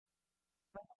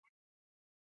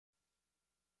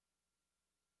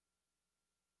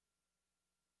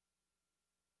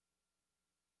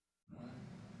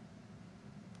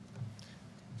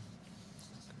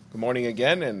Good morning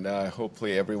again, and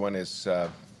hopefully everyone is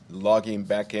logging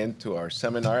back into our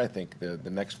seminar. I think the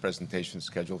next presentation is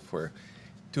scheduled for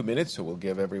 2 minutes, so we'll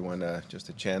give everyone just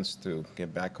a chance to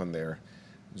get back on their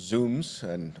Zooms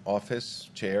and office,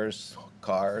 chairs,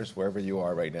 cars, wherever you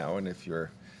are right now. And if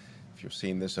you're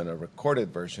seeing this on a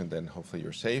recorded version, then hopefully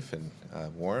you're safe and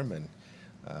warm and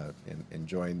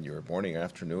enjoying your morning,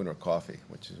 afternoon, or coffee,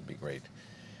 which would be great.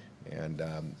 And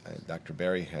Dr.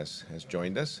 Berry has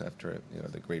joined us after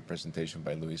the great presentation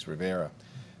by Luis Rivera.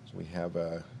 So we have,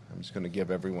 I'm just going to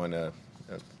give everyone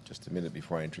just a minute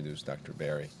before I introduce Dr.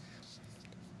 Berry.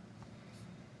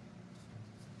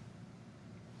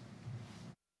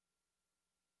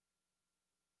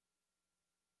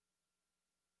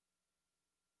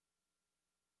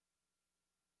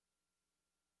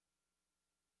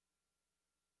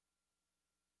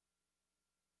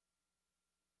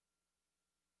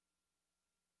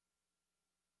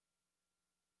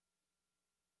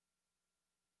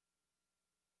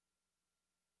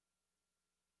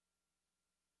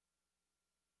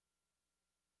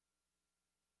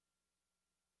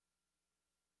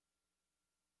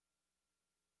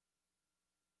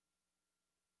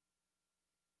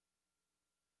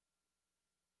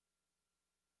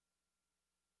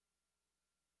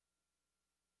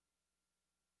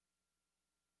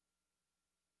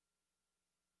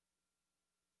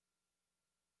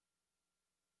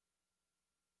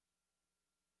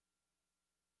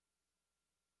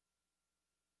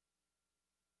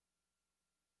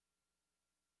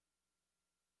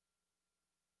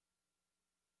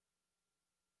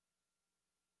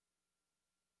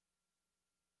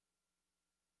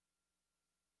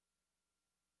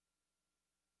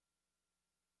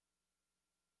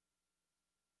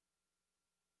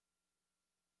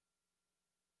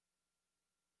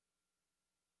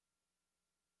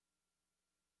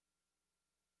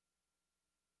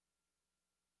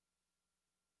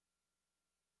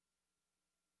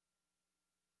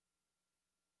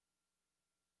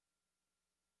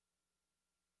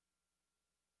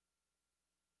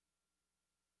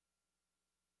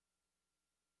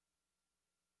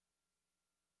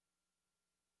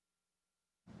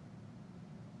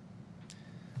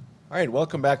 All right,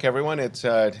 welcome back, everyone. It's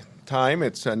time.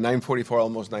 It's 9:44,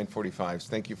 almost 9:45.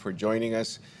 Thank you for joining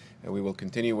us. And we will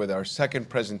continue with our second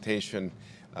presentation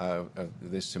of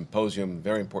this symposium,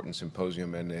 very important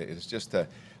symposium. And it's just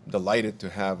delighted to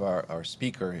have our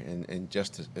speaker in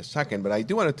just a second. But I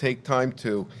do want to take time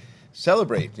to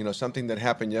celebrate, something that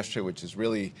happened yesterday, which is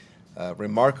really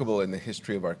remarkable in the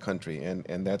history of our country.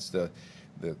 And that's the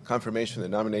confirmation, the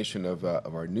nomination of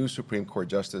our new Supreme Court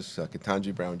Justice,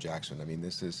 Ketanji Brown Jackson. I mean,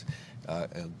 this is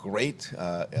a great,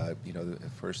 the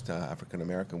first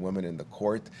African-American woman in the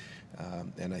court.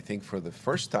 And I think for the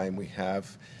first time we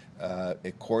have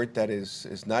a court that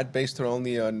is not based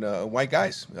only on white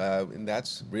guys. And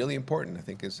that's really important. I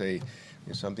think it's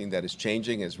something that is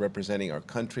changing, is representing our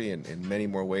country in many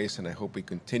more ways. And I hope we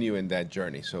continue in that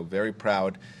journey. So very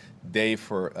proud day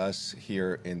for us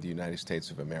here in the United States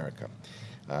of America.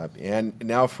 And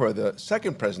now for the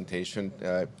second presentation,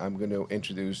 I'm going to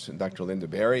introduce Dr. Lynda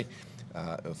Berry,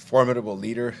 a formidable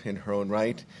leader in her own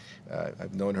right.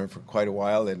 I've known her for quite a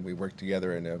while, and we work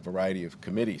together in a variety of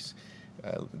committees.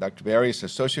 Dr. Berry is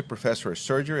Associate Professor of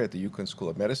Surgery at the UConn School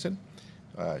of Medicine.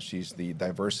 She's the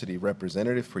Diversity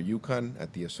Representative for UConn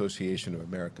at the Association of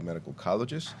American Medical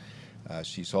Colleges.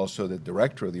 She's also the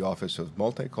Director of the Office of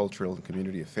Multicultural and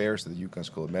Community Affairs at the UConn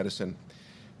School of Medicine,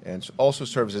 and also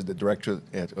serves as the Director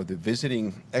of the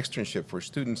Visiting Externship for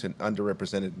Students in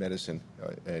Underrepresented Medicine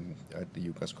at the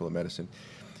UConn School of Medicine.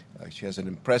 She has an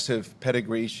impressive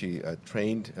pedigree. She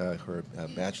trained her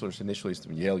bachelor's initially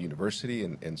from Yale University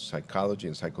in psychology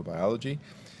and psychobiology.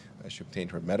 She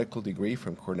obtained her medical degree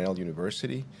from Cornell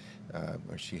University,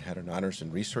 where she had an honors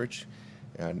in research,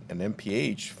 and an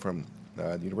MPH from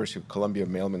the University of Columbia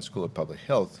Mailman School of Public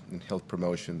Health in Health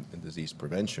Promotion and Disease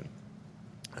Prevention.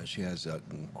 She has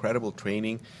incredible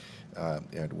training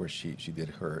where she did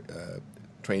her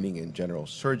training in general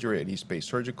surgery at East Bay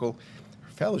Surgical,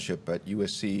 her fellowship at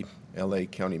USC LA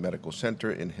County Medical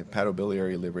Center in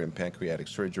hepatobiliary liver and pancreatic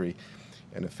surgery,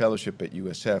 and a fellowship at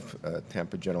USF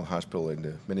Tampa General Hospital in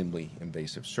the minimally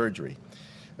invasive surgery.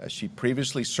 She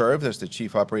previously served as the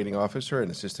Chief Operating Officer and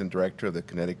Assistant Director of the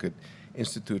Connecticut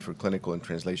Institute for Clinical and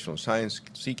Translational Science,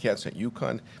 CCATS at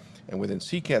UConn. And within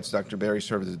CCATS, Dr. Berry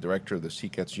served as the director of the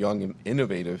CCATS Young and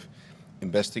Innovative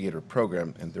Investigator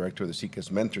Program and director of the CCATS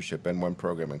Mentorship N1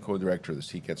 Program and co-director of the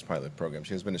CCATS Pilot Program.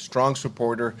 She has been a strong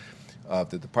supporter of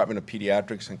the Department of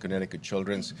Pediatrics and Connecticut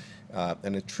Children's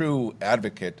and a true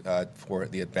advocate for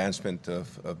the advancement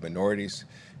of minorities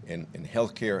in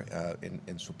healthcare,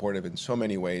 and supportive in so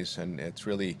many ways. And it's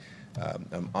really,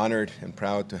 I'm honored and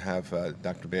proud to have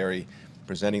Dr. Berry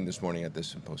presenting this morning at this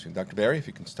symposium. Dr. Berry, if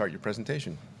you can start your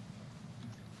presentation.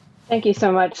 Thank you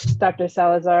so much, Dr.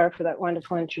 Salazar, for that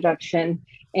wonderful introduction.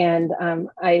 And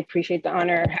I appreciate the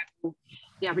honor of having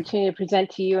the opportunity to present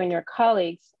to you and your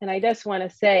colleagues. And I just want to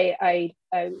say, I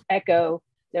echo,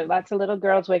 there are lots of little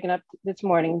girls waking up this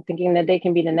morning thinking that they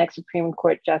can be the next Supreme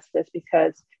Court justice,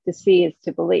 because to see is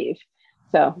to believe.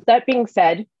 So that being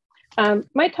said,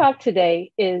 my talk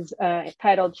today is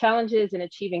titled Challenges in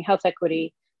Achieving Health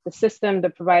Equity, the System, the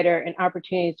Provider, and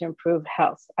Opportunities to Improve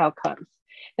Health Outcomes.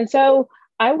 And so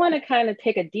I want to kind of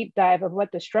take a deep dive of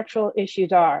what the structural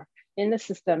issues are in the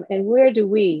system, and where do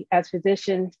we as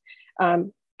physicians,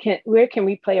 where can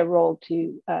we play a role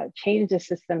to change the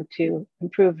system to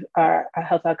improve our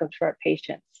health outcomes for our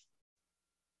patients.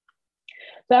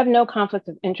 So I have no conflict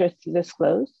of interest to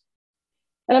disclose.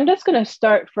 And I'm just going to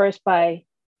start first by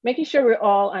making sure we're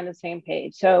all on the same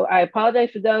page. So I apologize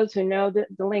for those who know the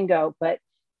lingo, but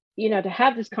to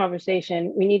have this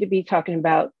conversation, we need to be talking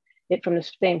about it from the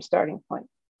same starting point.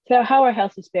 So how are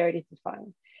health disparities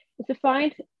defined? It's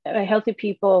defined by Healthy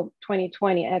People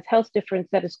 2020 as health difference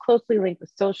that is closely linked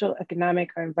with social, economic,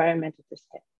 or environmental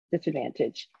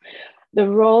disadvantage. The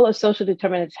role of social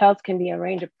determinants of health can be a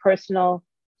range of personal,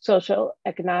 social,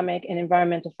 economic, and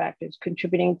environmental factors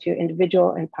contributing to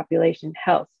individual and population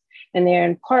health. And they are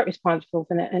in part responsible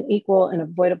for the unequal and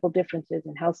avoidable differences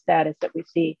in health status that we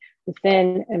see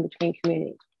within and between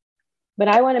communities. But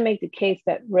I want to make the case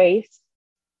that race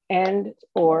and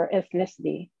or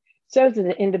ethnicity serves as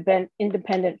an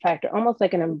independent factor, almost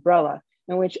like an umbrella,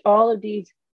 in which all of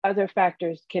these other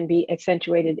factors can be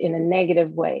accentuated in a negative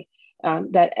way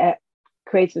that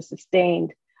creates a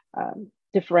sustained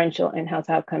differential in health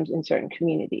outcomes in certain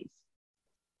communities.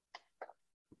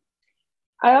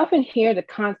 I often hear the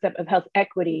concept of health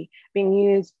equity being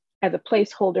used as a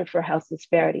placeholder for health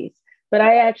disparities, but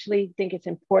I actually think it's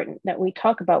important that we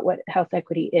talk about what health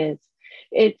equity is.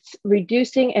 It's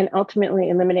reducing and ultimately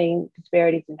eliminating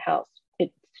disparities in health.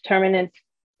 Its determinants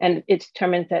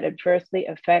that adversely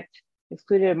affect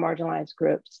excluded and marginalized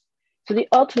groups. So the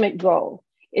ultimate goal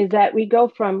is that we go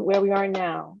from where we are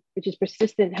now, which is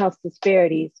persistent health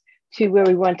disparities, to where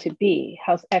we want to be,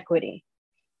 health equity.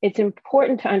 It's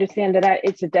important to understand that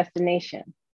it's a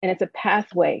destination and it's a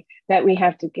pathway that we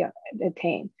have to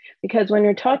attain. Because when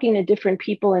you're talking to different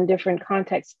people in different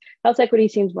contexts, health equity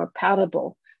seems more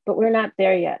palatable, but we're not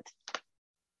there yet.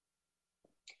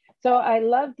 So I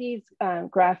love these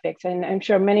graphics, and I'm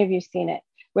sure many of you have seen it,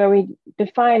 where we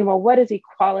define, well, what is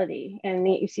equality? And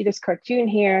you see this cartoon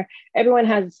here, everyone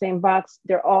has the same box,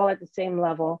 they're all at the same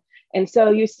level. And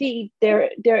so you see there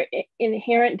are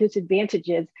inherent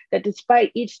disadvantages that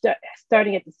despite each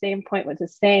starting at the same point with the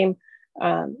same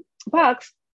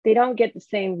box, they don't get the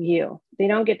same view. They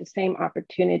don't get the same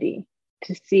opportunity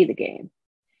to see the game.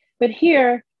 But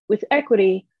here with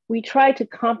equity, we try to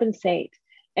compensate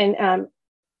and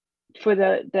for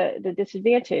the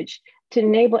disadvantage to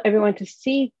enable everyone to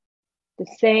see the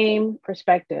same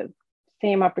perspective,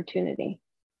 same opportunity.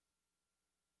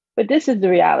 But this is the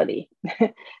reality,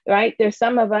 right? There's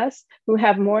some of us who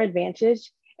have more advantage,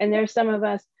 and there's some of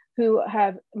us who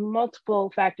have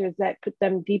multiple factors that put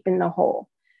them deep in the hole.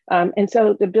 And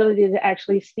so the ability to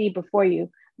actually see before you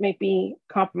may be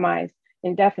compromised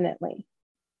indefinitely.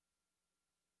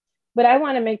 But I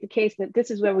want to make the case that this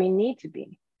is where we need to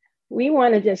be. We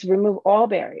want to just remove all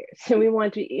barriers. And we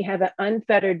want to have an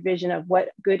unfettered vision of what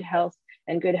good health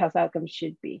and good health outcomes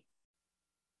should be.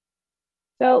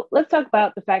 So let's talk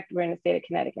about the fact that we're in the state of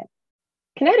Connecticut.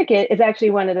 Connecticut is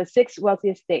actually one of the 6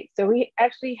 wealthiest states. So we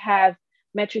actually have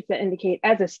metrics that indicate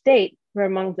as a state, we're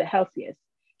among the healthiest.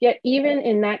 Yet even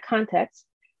in that context,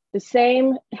 the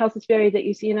same health disparities that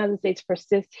you see in other states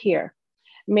persist here,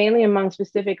 mainly among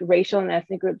specific racial and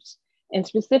ethnic groups. And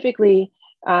specifically,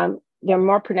 they're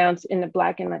more pronounced in the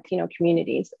Black and Latino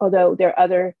communities, although there are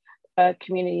other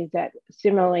communities that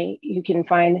similarly you can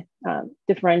find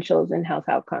differentials in health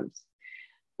outcomes.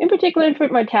 In particular,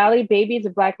 infant mortality, babies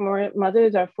of Black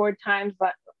mothers are 4 times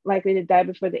likely to die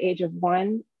before the age of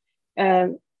 1.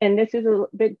 And this is a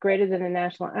bit greater than the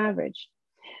national average.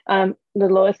 The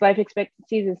lowest life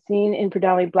expectancies is seen in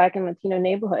predominantly Black and Latino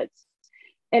neighborhoods.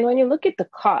 And when you look at the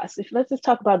cost, let's just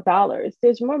talk about dollars,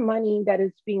 there's more money that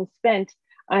is being spent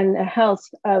on the health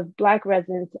of Black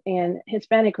residents and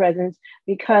Hispanic residents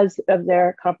because of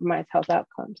their compromised health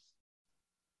outcomes.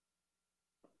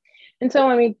 And so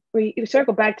when we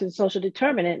circle back to the social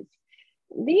determinants,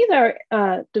 these are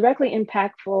directly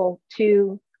impactful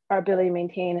to our ability to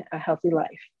maintain a healthy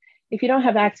life. If you don't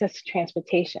have access to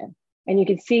transportation, And you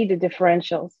can see the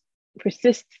differentials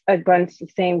persist amongst the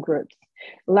same groups: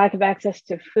 lack of access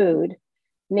to food,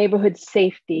 neighborhood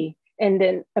safety, and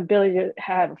then ability to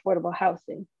have affordable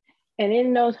housing. And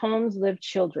in those homes live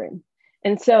children.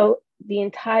 And so the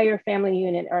entire family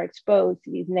unit are exposed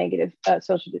to these negative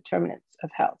social determinants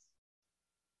of health.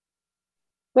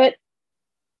 But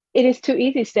it is too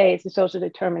easy to say it's a social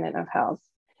determinant of health.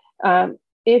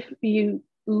 If you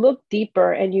look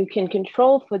deeper and you can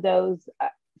control for those,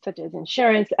 such as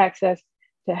insurance, access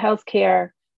to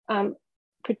healthcare,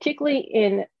 particularly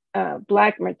in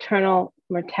Black maternal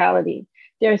mortality,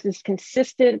 there's this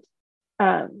consistent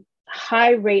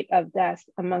high rate of deaths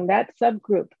among that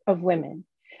subgroup of women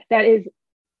that is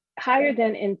higher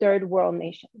than in third world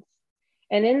nations.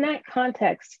 And in that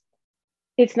context,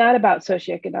 it's not about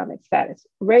socioeconomic status.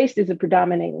 Race is a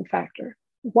predominating factor.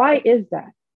 Why is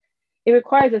that? It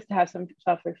requires us to have some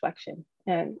self-reflection.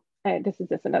 And this is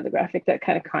just another graphic that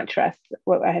kind of contrasts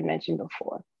what I had mentioned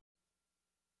before.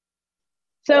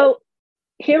 So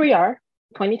here we are,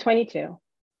 2022.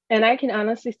 And I can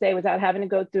honestly say, without having to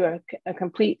go through a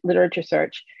complete literature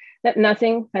search, that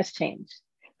nothing has changed.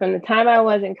 From the time I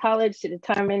was in college to the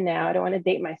time I'm in now, I don't want to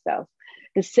date myself,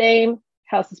 the same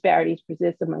health disparities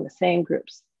persist among the same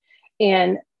groups.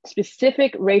 And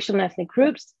specific racial and ethnic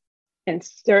groups and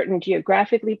certain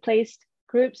geographically placed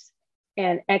groups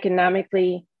and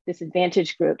economically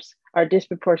disadvantaged groups are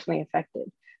disproportionately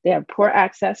affected. They have poor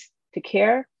access to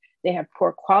care, they have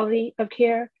poor quality of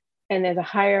care, and there's a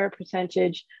higher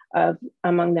percentage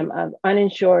among them of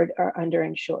uninsured or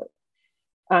underinsured.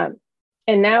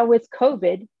 And now with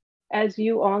COVID, as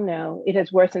you all know, it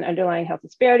has worsened underlying health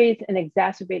disparities and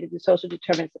exacerbated the social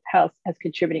determinants of health as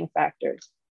contributing factors.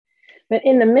 But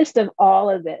in the midst of all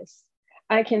of this,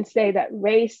 I can say that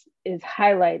race is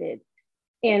highlighted.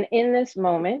 And in this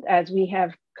moment, as we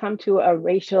have come to a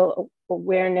racial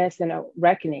awareness and a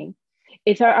reckoning,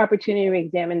 it's our opportunity to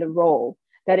examine the role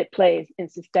that it plays in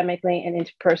systemically and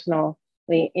interpersonally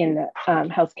in the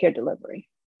healthcare delivery.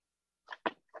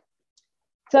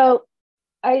 So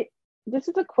this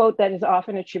is a quote that is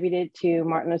often attributed to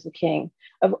Martin Luther King: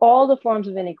 "Of all the forms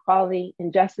of inequality,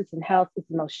 injustice in health is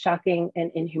the most shocking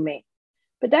and inhumane."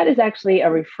 But that is actually a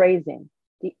rephrasing.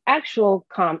 The actual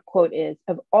quote is,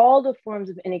 "Of all the forms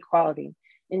of inequality,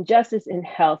 injustice in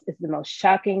health is the most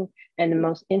shocking and the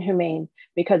most inhumane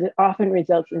because it often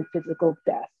results in physical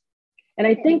death." And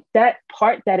I think that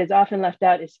part that is often left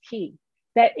out is key,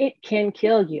 that it can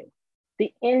kill you.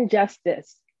 The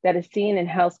injustice that is seen in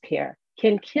healthcare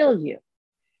can kill you.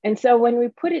 And so when we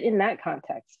put it in that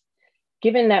context,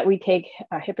 given that we take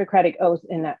a Hippocratic oath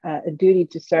and a duty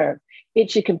to serve, it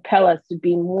should compel us to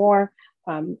be more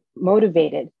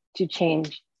motivated to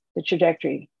change the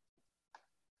trajectory.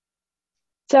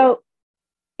 So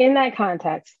in that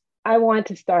context, I want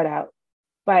to start out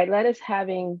by let us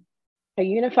having a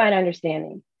unified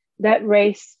understanding that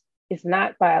race is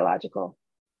not biological.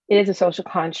 It is a social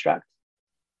construct.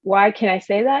 Why can I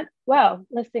say that? Well,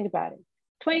 let's think about it.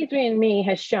 23andMe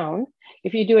has shown,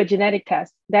 if you do a genetic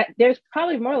test, that there's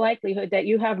probably more likelihood that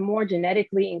you have more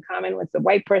genetically in common with the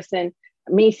white person,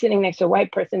 me sitting next to a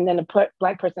white person, than a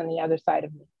Black person on the other side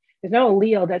of me. There's no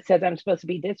allele that says I'm supposed to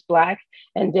be this Black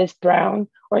and this brown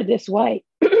or this white.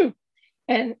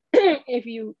 And if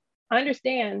you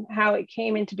understand how it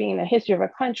came into being in the history of a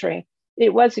country,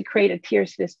 it was to create a tier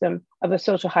system of a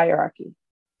social hierarchy.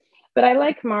 But I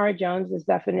like Mara Jones's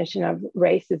definition of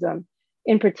racism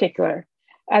in particular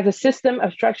as a system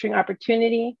of structuring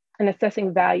opportunity and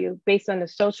assessing value based on the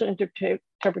social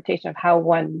interpretation of how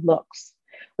one looks,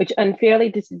 which unfairly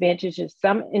disadvantages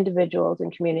some individuals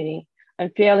and community,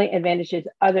 unfairly advantages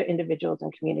other individuals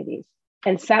and communities,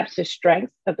 and saps the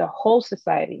strength of the whole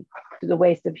society to the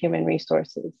waste of human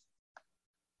resources.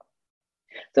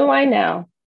 So why now?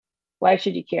 Why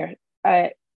should you care?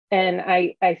 I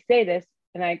say this,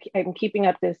 and I'm keeping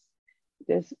up this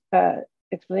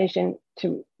explanation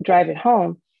to drive it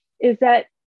home, is that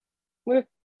it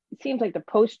seems like the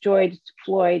post-George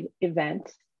Floyd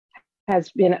event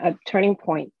has been a turning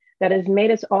point that has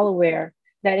made us all aware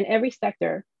that in every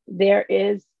sector, there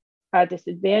is a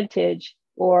disadvantage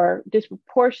or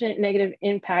disproportionate negative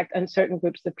impact on certain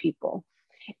groups of people.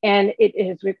 And it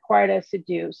has required us to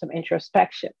do some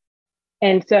introspection.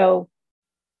 And so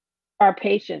our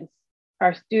patients,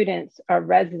 our students, our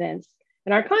residents,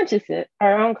 and our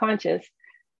own conscious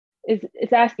is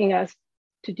asking us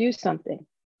to do something.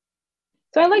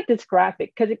 So I like this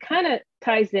graphic because it kind of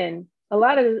ties in a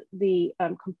lot of the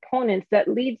components that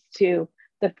leads to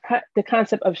the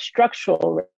concept of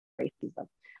structural racism,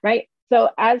 right? So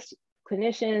as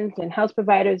clinicians and health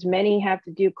providers, many have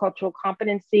to do cultural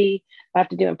competency, have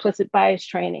to do implicit bias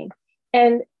training.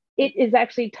 And it is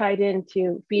actually tied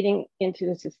into feeding into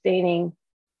the sustainment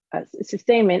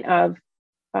of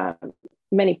uh,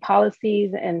 many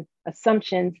policies and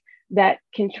assumptions that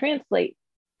can translate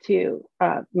to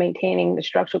maintaining the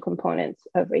structural components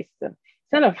of racism.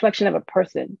 It's not a reflection of a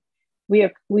person.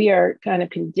 We are kind of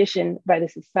conditioned by the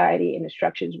society and the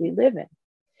structures we live in.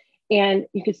 And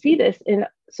you can see this in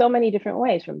so many different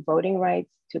ways, from voting rights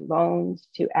to loans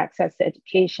to access to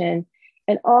education.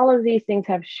 And all of these things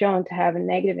have shown to have a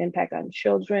negative impact on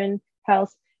children,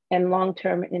 health, and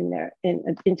long-term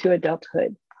into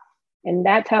adulthood. And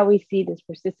that's how we see this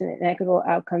persistent inequitable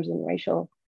outcomes in racial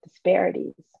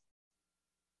disparities.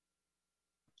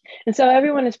 And so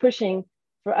everyone is pushing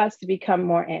for us to become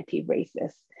more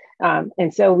anti-racist.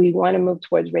 And so we want to move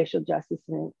towards racial justice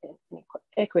and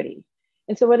equity.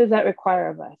 And so what does that require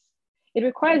of us? It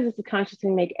requires us to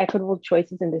consciously make equitable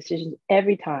choices and decisions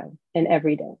every time and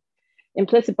every day.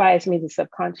 Implicit bias means it's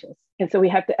subconscious. And so we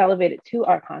have to elevate it to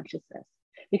our consciousness,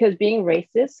 because being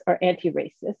racist or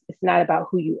anti-racist is not about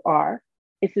who you are,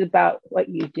 it's about what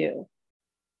you do.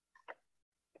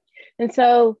 And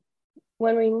so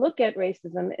when we look at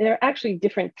racism, there are actually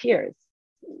different tiers.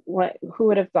 Who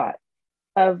would have thought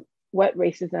of what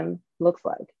racism looks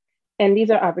like? And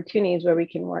these are opportunities where we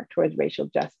can work towards racial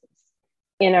justice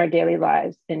in our daily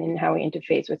lives and in how we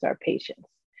interface with our patients.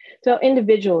 So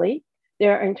individually,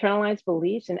 there are internalized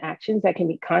beliefs and actions that can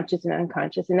be conscious and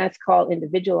unconscious, and that's called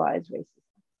individualized racism,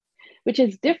 which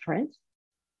is different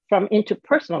from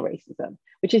interpersonal racism,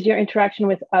 which is your interaction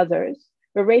with others,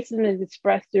 where racism is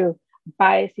expressed through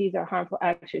biases or harmful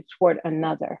actions toward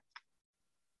another.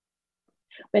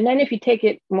 But then if you take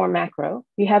it more macro,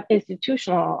 you have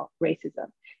institutional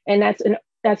racism. And that's an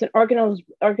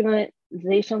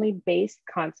organizationally based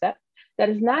concept that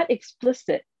is not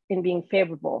explicit in being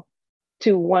favorable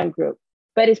to one group,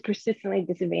 but is persistently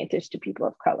disadvantaged to people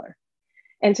of color.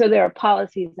 And so there are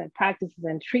policies and practices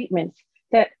and treatments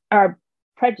that are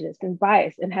prejudiced and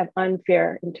biased and have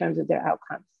unfair in terms of their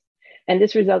outcomes. And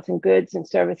this results in goods and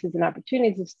services and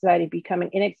opportunities of society becoming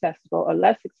inaccessible or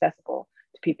less accessible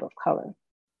to people of color.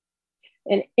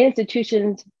 And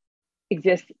institutions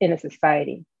exist in a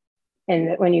society.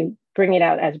 And when you bring it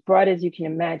out as broad as you can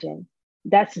imagine,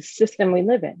 that's the system we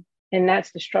live in. And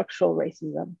that's the structural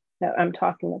racism that I'm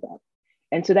talking about.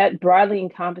 And so that broadly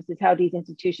encompasses how these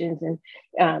institutions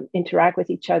interact with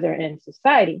each other in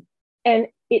society. And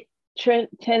it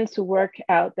tends to work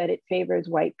out that it favors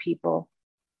white people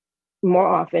more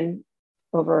often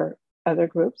over other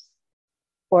groups,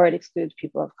 or it excludes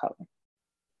people of color.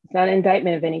 It's not an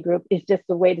indictment of any group. It's just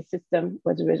the way the system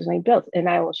was originally built. And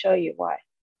I will show you why.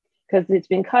 Because it's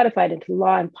been codified into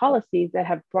law and policies that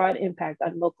have broad impact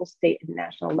on local, state, and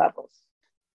national levels.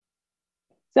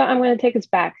 So I'm going to take us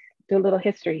back to a little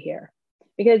history here,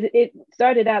 because it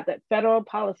started out that federal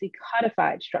policy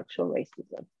codified structural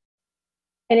racism.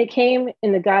 And it came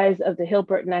in the guise of the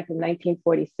Hill-Burton Act of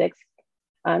 1946,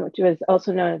 which was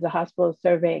also known as the Hospital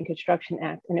Survey and Construction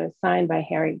Act, and it was signed by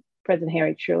President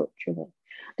Harry Truman.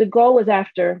 The goal was,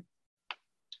 after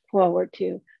World War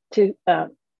II, to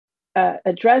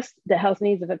address the health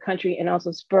needs of the country and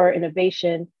also spur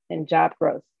innovation and job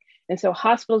growth. And so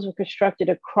hospitals were constructed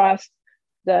across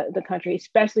the country,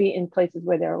 especially in places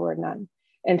where there were none.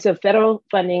 And so federal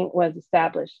funding was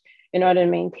established in order to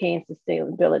maintain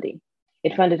sustainability.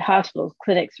 It funded hospitals,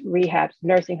 clinics, rehabs,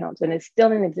 nursing homes, and it's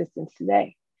still in existence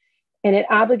today. And it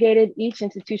obligated each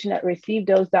institution that received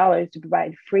those dollars to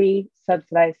provide free,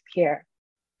 subsidized care.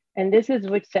 And this is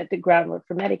what set the groundwork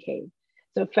for Medicaid.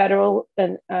 So federal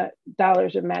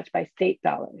dollars are matched by state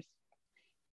dollars.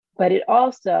 But it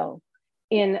also,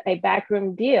 in a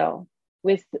backroom deal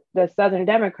with the Southern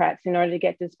Democrats in order to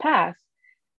get this passed,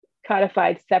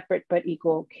 codified separate but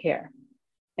equal care.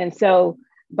 And so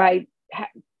by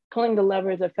pulling the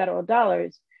levers of federal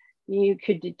dollars, you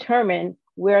could determine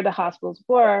where the hospitals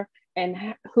were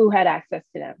and who had access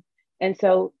to them. And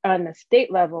so on the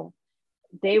state level,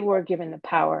 they were given the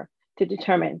power to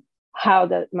determine how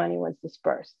the money was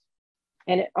dispersed.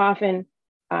 And it often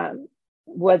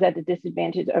was at the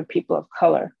disadvantage of people of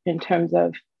color in terms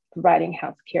of providing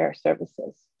healthcare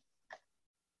services.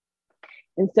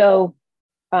 And so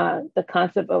the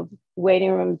concept of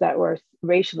waiting rooms that were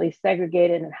racially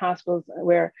segregated in hospitals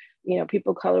where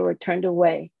people of color were turned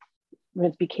away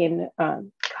became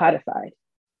codified.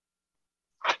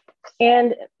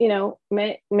 And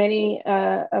many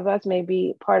of us may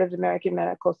be part of the American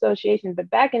Medical Association, but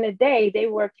back in the day, they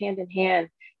worked hand in hand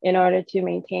in order to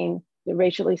maintain the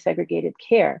racially segregated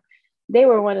care. They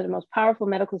were one of the most powerful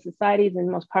medical societies and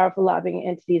most powerful lobbying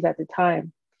entities at the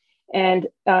time. And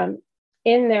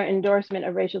in their endorsement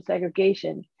of racial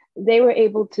segregation, they were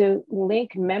able to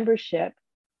link membership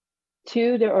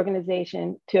to their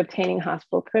organization to obtaining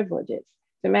hospital privileges.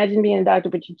 So imagine being a doctor,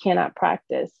 but you cannot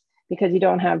practice because you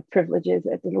don't have privileges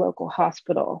at the local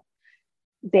hospital.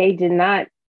 They did not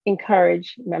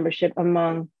encourage membership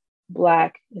among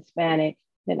Black, Hispanic,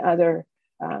 and other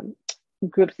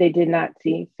groups they did not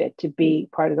see fit to be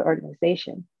part of the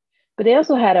organization. But they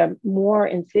also had a more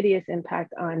insidious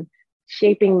impact on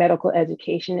shaping medical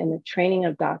education and the training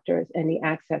of doctors and the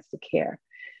access to care.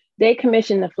 They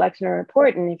commissioned the Flexner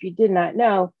Report, and if you did not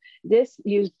know, this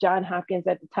used Johns Hopkins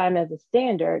at the time as a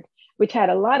standard, which had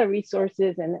a lot of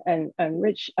resources and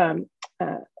rich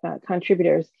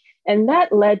contributors. And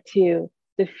that led to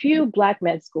the few Black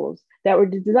med schools that were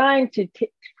designed to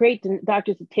create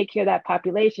doctors to take care of that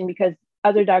population because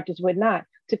other doctors would not,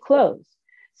 to close.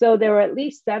 So there were at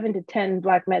least 7 to 10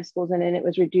 Black med schools, and then it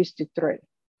was reduced to 3.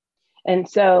 And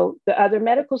so the other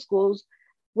medical schools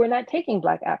were not taking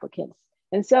Black applicants.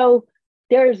 And so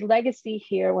there is legacy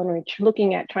here when we're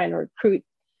looking at trying to recruit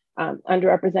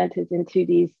underrepresented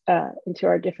into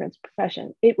our different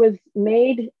professions. It was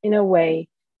made in a way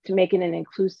to make it an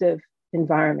inclusive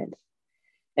environment.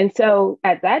 And so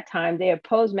at that time, they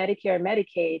opposed Medicare and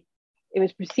Medicaid. It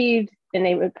was perceived, and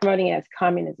they were promoting it as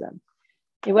communism.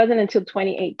 It wasn't until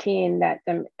 2018 that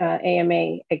the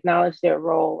AMA acknowledged their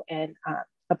role and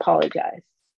apologized.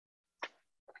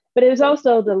 But it was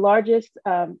also the largest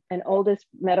and oldest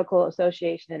medical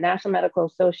association, the National Medical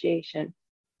Association,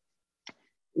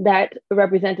 that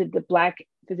represented the Black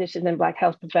physicians and Black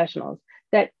health professionals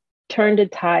that turned a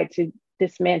tide to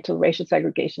dismantle racial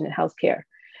segregation in healthcare.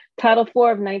 Title IV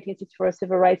of 1964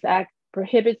 Civil Rights Act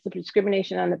prohibits the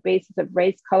discrimination on the basis of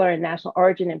race, color, and national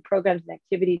origin in programs and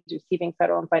activities receiving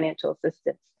federal and financial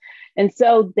assistance. And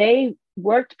so they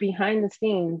worked behind the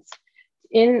scenes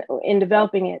in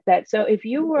developing it, that so if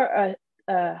you were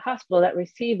a hospital that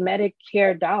received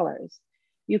Medicare dollars,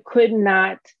 you could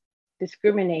not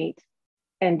discriminate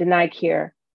and deny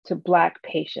care to Black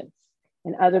patients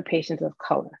and other patients of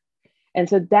color. And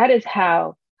so that is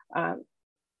how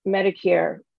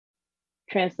Medicare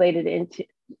translated into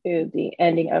the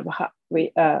ending of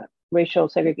racial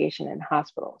segregation in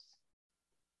hospitals.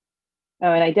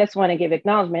 And I just want to give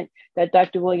acknowledgement that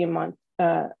Dr. William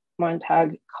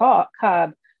Montague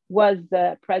Cobb was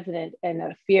the president and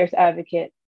a fierce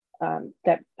advocate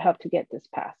that helped to get this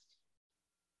passed.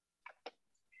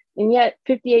 And yet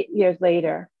 58 years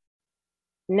later,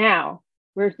 now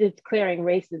we're declaring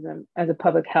racism as a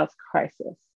public health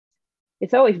crisis.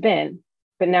 It's always been,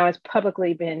 but now it's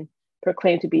publicly been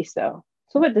proclaimed to be so.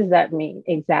 So what does that mean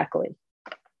exactly?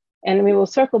 And we will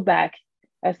circle back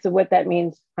as to what that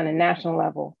means on a national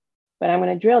level, but I'm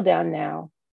going to drill down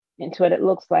now into what it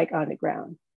looks like on the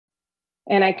ground.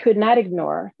 And I could not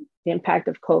ignore the impact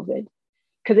of COVID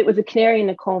because it was a canary in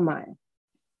the coal mine.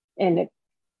 And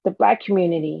the Black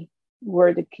community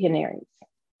were the canaries.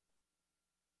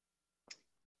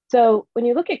 So when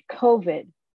you look at COVID,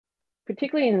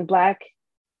 particularly in Black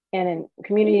and in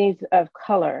communities of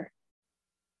color,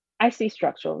 I see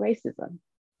structural racism.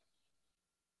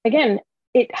 Again,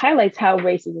 it highlights how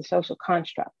race is a social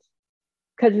construct,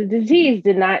 because the disease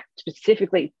did not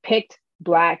specifically pick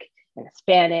Black and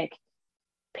Hispanic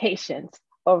patients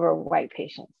over white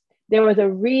patients. There was a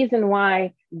reason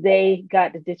why they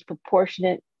got the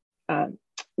disproportionate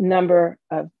number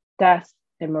of deaths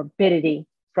and morbidity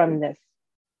from this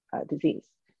disease.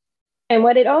 And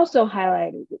what it also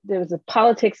highlighted, there was a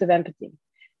politics of empathy.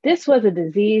 This was a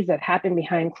disease that happened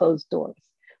behind closed doors.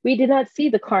 We did not see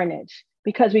the carnage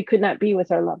because we could not be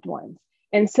with our loved ones.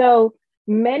 And so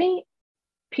many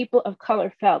people of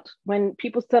color felt when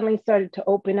people suddenly started to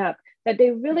open up that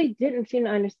they really didn't seem to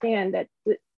understand that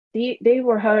they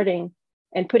were hurting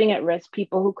and putting at risk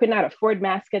people who could not afford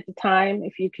masks at the time,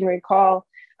 if you can recall,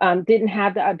 didn't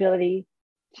have the ability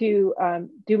to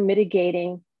do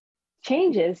mitigating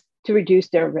changes to reduce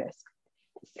their risk.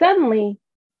 Suddenly,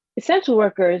 essential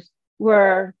workers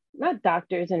were not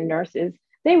doctors and nurses,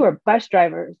 they were bus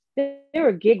drivers, they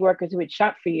were gig workers who would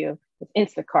shop for you with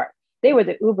Instacart. They were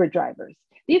the Uber drivers.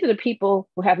 These are the people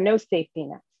who have no safety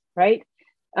nets, right?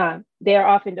 They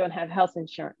often don't have health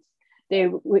insurance. They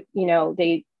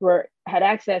had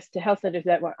access to health centers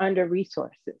that were under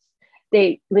resources.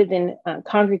 They lived in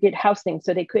congregate housing,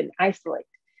 so they couldn't isolate.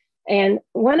 And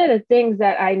one of the things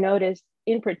that I noticed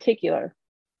in particular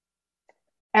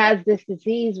as this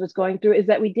disease was going through is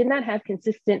that we did not have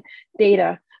consistent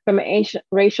data from a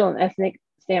racial and ethnic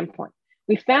standpoint.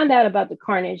 We found out about the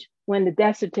carnage when the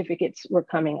death certificates were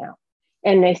coming out,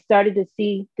 and they started to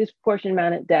see disproportionate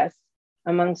amount of deaths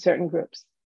among certain groups.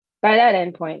 By that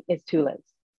endpoint, it's too late.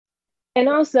 And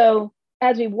also,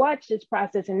 as we watch this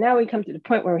process, and now we come to the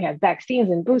point where we have vaccines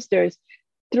and boosters,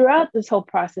 throughout this whole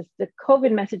process, the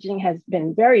COVID messaging has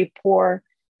been very poor.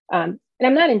 And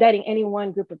I'm not indicting any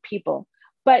one group of people,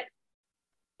 but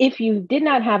if you did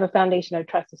not have a foundation of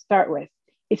trust to start with,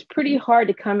 it's pretty hard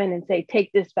to come in and say,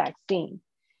 take this vaccine.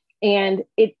 And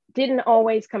it didn't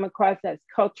always come across as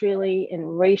culturally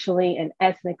and racially and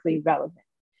ethnically relevant.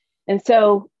 And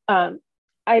so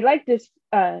I like this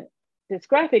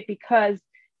graphic because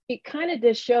it kind of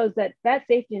just shows that that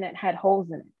safety net had holes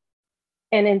in it.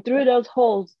 And then through those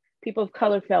holes, people of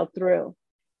color fell through.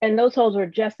 And those holes were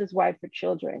just as wide for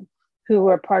children who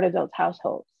were part of those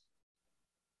households.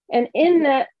 And in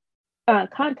that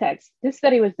context, this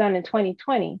study was done in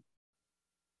 2020.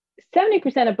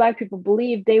 70% of Black people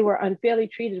believed they were unfairly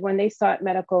treated when they sought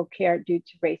medical care due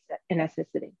to race and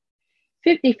ethnicity.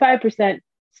 55%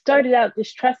 started out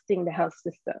distrusting the health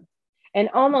system. And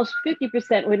almost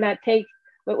 50% would not take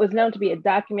what was known to be a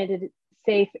documented,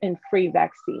 safe, and free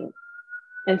vaccine.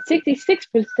 And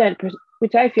 66%,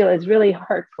 which I feel is really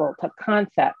hurtful to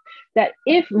concept, that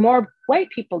if more white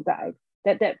people died,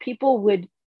 that people would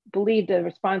believe the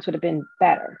response would have been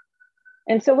better.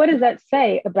 And so what does that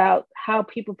say about how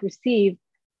people perceive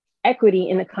equity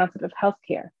in the concept of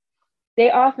healthcare? They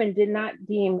often did not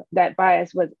deem that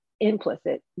bias was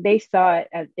implicit. They saw it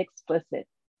as explicit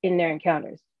in their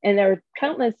encounters. And there are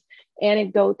countless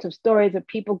anecdotes of stories of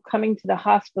people coming to the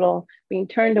hospital, being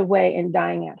turned away and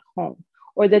dying at home,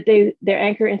 or that their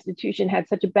anchor institution had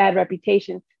such a bad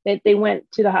reputation that they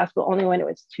went to the hospital only when it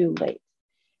was too late.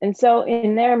 And so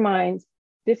in their minds,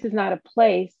 this is not a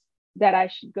place that I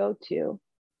should go to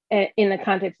in the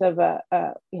context of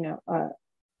a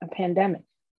pandemic.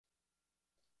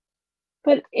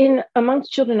 But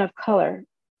amongst children of color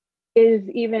is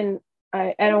even,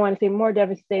 I don't want to say more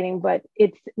devastating, but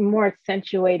it's more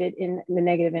accentuated in the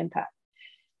negative impact.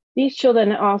 These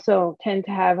children also tend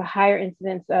to have a higher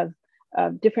incidence of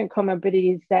different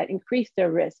comorbidities that increase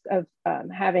their risk of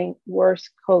having worse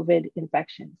COVID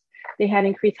infections. They had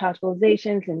increased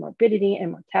hospitalizations and morbidity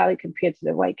and mortality compared to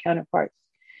their white counterparts.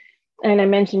 And I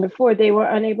mentioned before, they were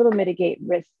unable to mitigate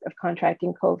risk of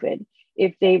contracting COVID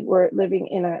if they were living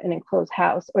in an enclosed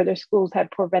house, or their schools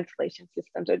had poor ventilation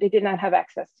systems, or they did not have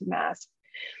access to masks.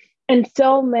 And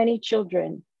so many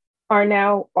children are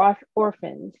now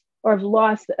orphans or have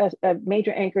lost a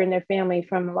major anchor in their family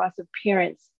from the loss of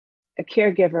parents, a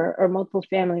caregiver, or multiple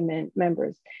family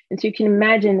members. And so you can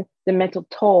imagine the mental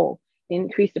toll, the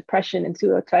increased depression and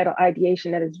suicidal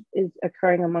ideation that is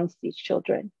occurring amongst these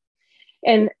children.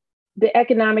 And the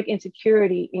economic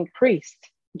insecurity increased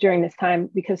during this time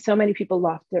because so many people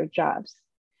lost their jobs.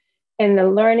 And the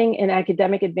learning and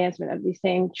academic advancement of these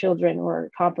same children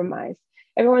were compromised.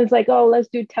 Everyone's like, oh, let's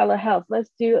do telehealth, let's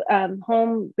do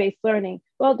home-based learning.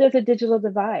 Well, there's a digital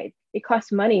divide. It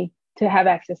costs money to have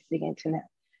access to the internet.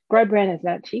 Broadband is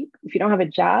not cheap. If you don't have a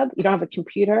job, you don't have a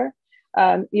computer,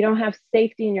 you don't have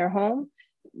safety in your home,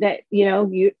 that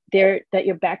that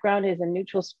your background is a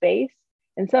neutral space,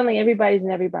 and suddenly everybody's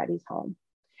in everybody's home.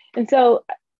 And so,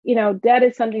 that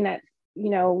is something that,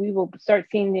 we will start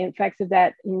seeing the effects of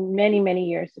that in many, many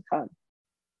years to come.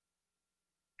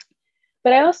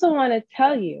 But I also want to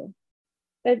tell you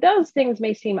that those things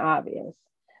may seem obvious,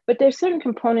 but there's certain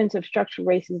components of structural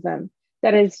racism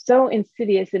that is so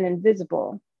insidious and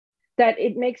invisible that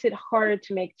it makes it harder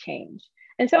to make change.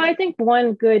 And so I think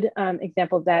one good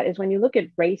example of that is when you look at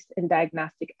race and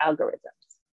diagnostic algorithms.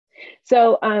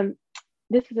 So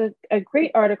this is a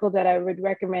great article that I would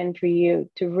recommend for you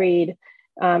to read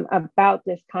about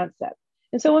this concept.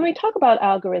 And so when we talk about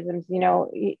algorithms,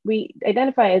 we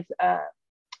identify as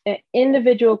an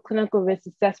individual clinical risk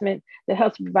assessment that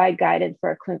helps provide guidance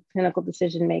for clinical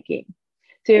decision making.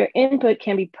 So your input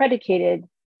can be predicated,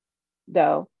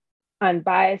 though, on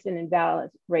bias and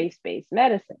invalid race-based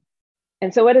medicine.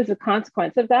 And so what is the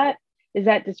consequence of that? Is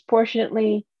that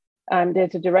disproportionately,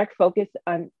 there's a direct focus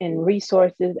on and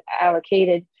resources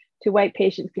allocated to white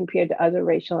patients compared to other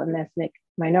racial and ethnic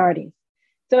minorities.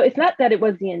 So it's not that it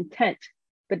was the intent,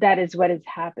 but that is what is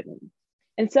happening.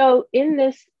 And so in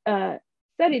this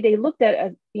study, they looked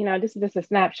at, this is just a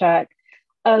snapshot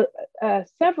of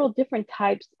several different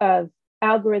types of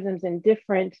algorithms and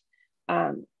different,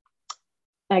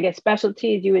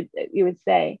 specialties, you would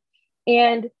say.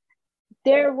 And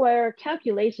there were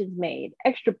calculations made,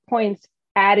 extra points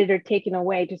added or taken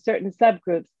away to certain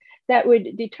subgroups that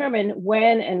would determine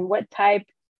when and what type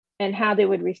and how they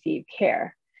would receive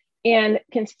care. And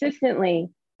consistently,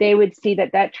 they would see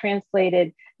that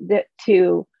translated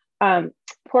to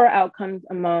poor outcomes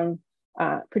among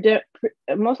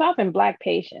most often Black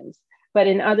patients, but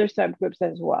in other subgroups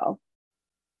as well.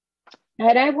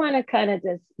 And I want to kind of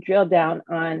just drill down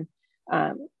on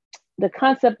um, the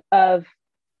concept of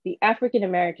the African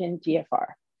American GFR,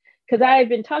 because I've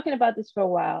been talking about this for a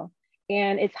while,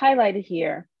 and it's highlighted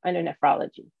here under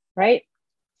nephrology, right?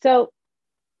 So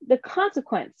the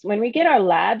consequence when we get our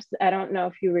labs, I don't know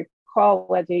if you recall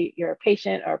whether you're a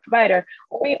patient or a provider,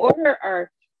 when we order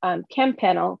our chem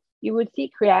panel, you would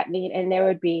see creatinine, and there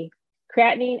would be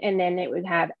creatinine, and then it would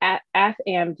have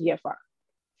AFAM GFR.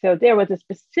 So there was a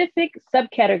specific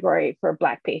subcategory for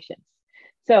Black patients.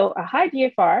 So a high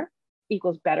GFR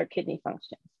equals better kidney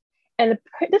function. And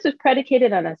this was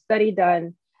predicated on a study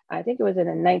done, I think it was in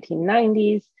the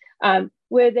 1990s,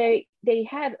 where they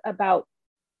had about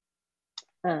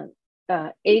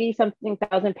 80 something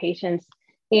thousand patients.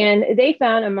 And they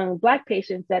found among Black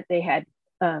patients that they had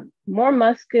they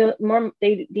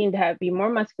deemed to be more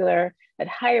muscular, had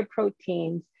higher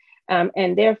proteins,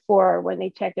 and therefore, when they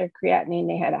checked their creatinine,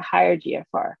 they had a higher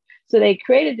GFR. So they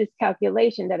created this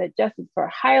calculation that adjusted for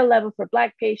a higher level for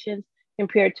Black patients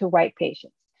compared to white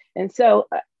patients. And so,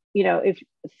 if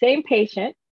same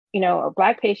patient, a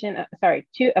Black patient, a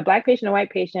Black patient, a white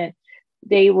patient,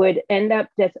 they would end up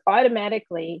just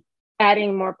automatically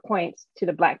adding more points to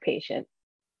the Black patient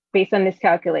based on this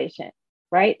calculation,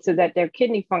 right? So that their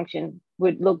kidney function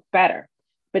would look better.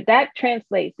 But that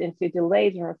translates into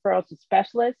delays in referrals to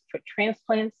specialists for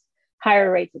transplants,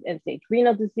 higher rates of end-stage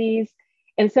renal disease.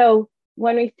 And so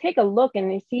when we take a look and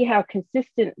we see how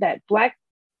consistent that Black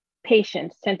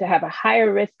patients tend to have a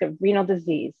higher risk of renal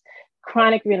disease,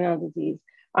 chronic renal disease,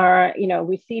 are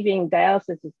receiving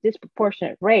dialysis at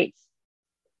disproportionate rates,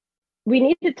 we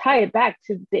need to tie it back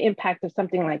to the impact of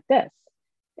something like this.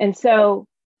 And so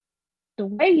the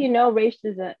way race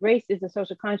is a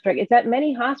social construct is that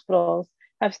many hospitals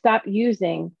have stopped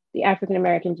using the African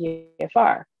American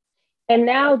GFR. And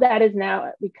now that has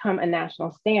now become a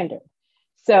national standard.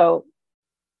 So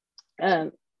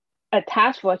a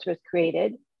task force was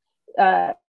created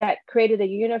that created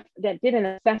that did an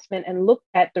assessment and looked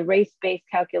at the race-based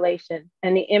calculation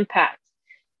and the impact.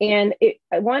 And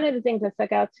one of the things that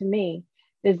stuck out to me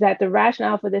is that the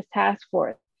rationale for this task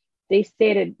force, they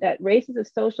stated that race is a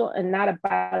social and not a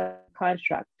biological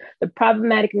construct. The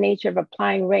problematic nature of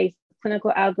applying race to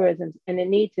clinical algorithms and the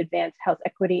need to advance health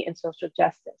equity and social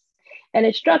justice. And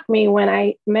it struck me when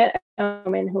I met a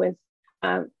woman who was,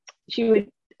 she would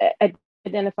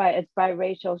identify as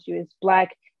biracial. She was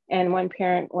Black and one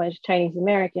parent was Chinese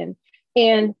American.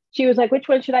 And she was like, which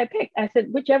one should I pick? I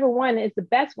said, whichever one is the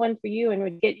best one for you and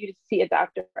would get you to see a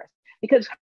doctor first. Because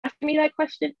asking me that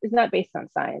question is not based on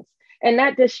science. And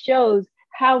that just shows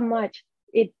how much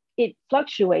it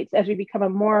fluctuates as we become a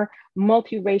more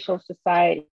multiracial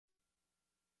society.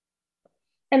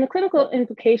 And the clinical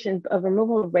implications of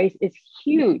removal of race is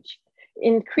huge. It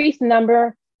increases the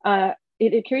number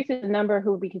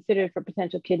who would be considered for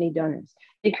potential kidney donors.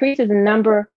 It increases the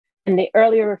number and the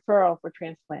earlier referral for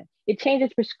transplant. It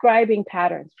changes prescribing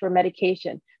patterns for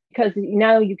medication because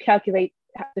now you calculate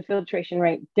the filtration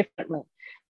rate differently.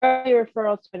 Early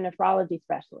referrals to a nephrology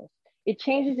specialist. It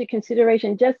changes the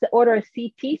consideration just to order a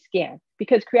CT scan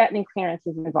because creatinine clearance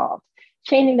is involved.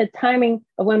 Changing the timing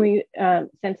of when we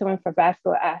send someone for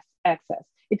vascular access.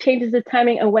 It changes the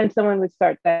timing of when someone would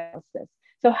start dialysis.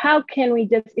 So how can we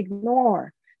just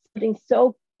ignore something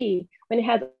so key when it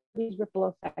has these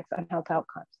ripple effects on health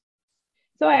outcomes?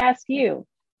 So I ask you,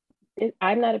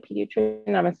 I'm not a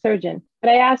pediatrician, I'm a surgeon, but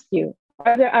I ask you,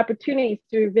 are there opportunities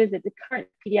to revisit the current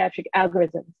pediatric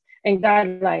algorithms and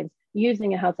guidelines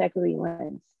using a health equity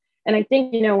lens? And I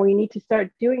think, we need to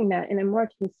start doing that in a more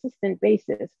consistent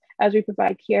basis as we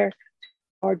provide care to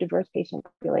a more diverse patient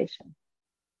population.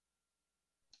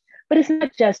 But it's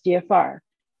not just GFR.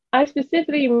 I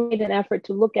specifically made an effort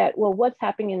to look at, what's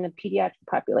happening in the pediatric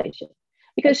population?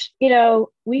 Because,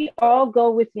 we all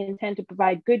go with the intent to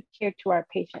provide good care to our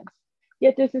patients.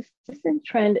 Yet there's a consistent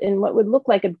trend in what would look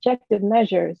like objective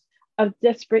measures of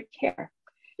disparate care.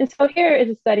 And so here is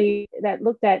a study that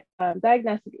looked at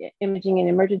diagnostic imaging in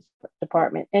the emergency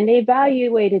department, and they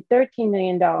evaluated 13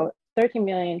 million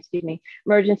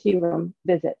emergency room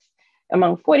visits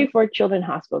among 44 children's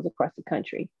hospitals across the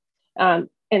country. And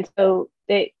so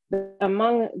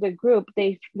among the group,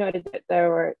 they noted that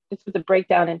this was a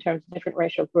breakdown in terms of different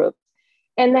racial groups.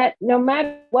 And that no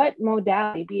matter what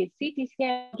modality, be it CT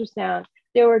scan, ultrasound,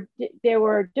 there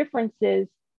were differences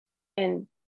in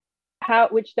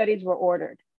which studies were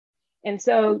ordered. And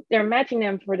so they're matching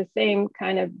them for the same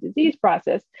kind of disease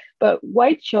process, but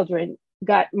white children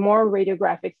got more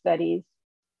radiographic studies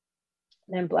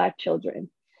than Black children.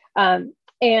 And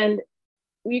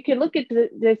you can look at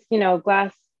this,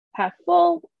 glass half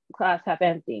full, glass half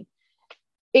empty.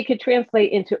 it could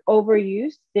translate into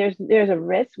overuse. There's a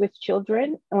risk with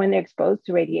children when they're exposed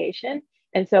to radiation.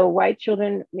 And so white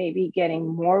children may be getting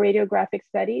more radiographic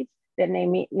studies than they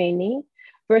may need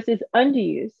versus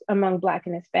underuse among Black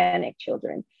and Hispanic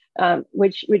children,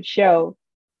 which would show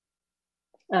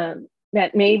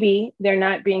that maybe they're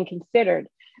not being considered.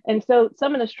 And so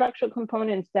some of the structural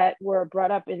components that were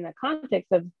brought up in the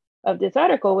context of this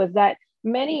article was that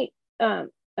many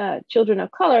children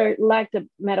of color lacked a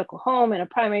medical home and a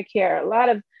primary care. A lot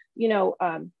of,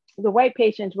 the white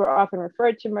patients were often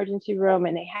referred to emergency room,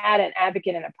 and they had an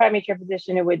advocate and a primary care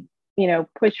physician who would,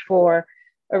 push for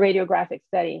a radiographic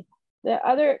study. The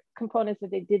other components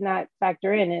that they did not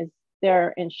factor in is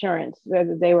their insurance,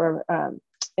 whether they were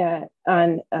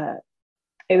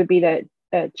it would be the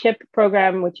CHIP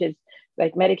program, which is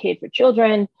like Medicaid for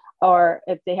children, or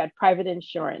if they had private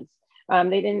insurance.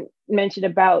 They didn't mention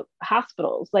about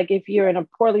hospitals, like if you're in a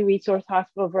poorly resourced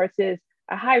hospital versus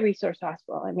a high resource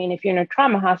hospital. I mean, if you're in a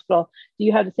trauma hospital, do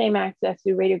you have the same access to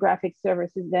radiographic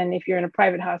services than if you're in a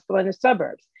private hospital in the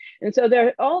suburbs? And so there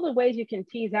are all the ways you can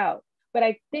tease out. But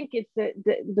I think it's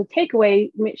the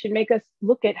takeaway should make us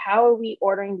look at how are we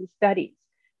ordering these studies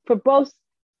for both,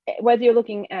 whether you're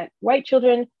looking at white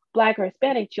children, Black or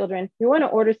Hispanic children. We want to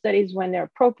order studies when they're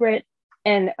appropriate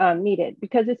and needed,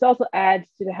 because this also adds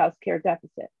to the healthcare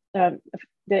deficit,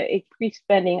 the increased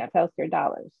spending of healthcare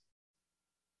dollars.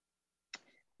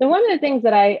 So one of the things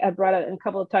that I brought up in a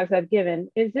couple of talks I've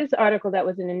given is this article that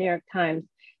was in the New York Times.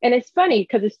 And it's funny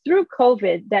because it's through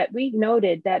COVID that we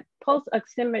noted that pulse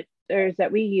oximeters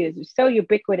that we use are so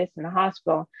ubiquitous in the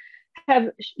hospital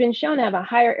have been shown to have a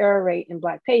higher error rate in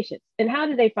Black patients. And how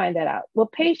did they find that out? Well,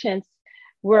 patients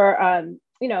were,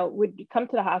 would come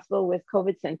to the hospital with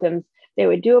COVID symptoms. They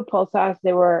would do a pulse ox.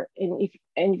 They were, and if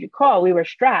you recall, we were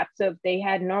strapped. So if they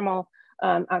had normal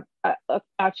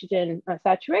oxygen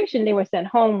saturation, they were sent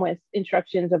home with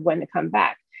instructions of when to come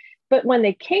back. But when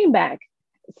they came back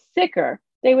sicker,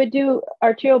 they would do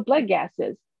arterial blood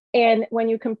gases. And when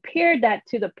you compared that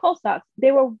to the pulse ox,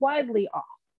 they were widely off.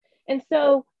 And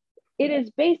so it is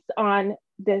based on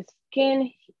the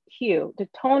skin hue, the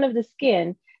tone of the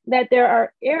skin, that there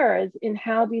are errors in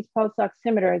how these pulse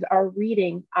oximeters are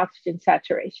reading oxygen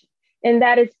saturation. And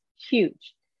that is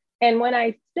huge. And when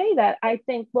I say that, I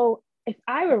think, well, if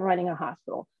I were running a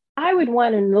hospital, I would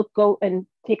want to go and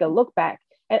take a look back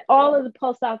at all of the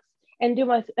pulse ox and do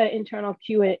my internal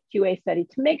QA study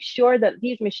to make sure that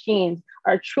these machines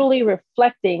are truly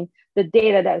reflecting the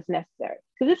data that is necessary.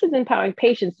 Because this is empowering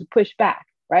patients to push back,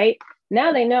 right?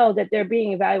 Now they know that they're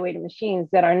being evaluated machines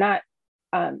that are not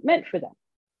meant for them.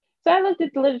 So I looked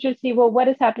at the literature to see, well, what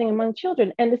is happening among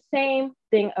children? And the same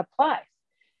thing applies.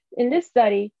 In this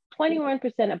study, 21%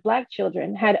 of Black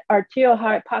children had arterial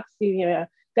hypoxemia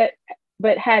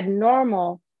but had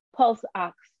normal pulse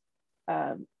ox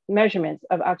measurements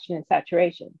of oxygen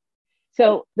saturation.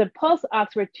 So the pulse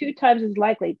ox were 2 times as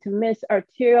likely to miss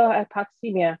arterial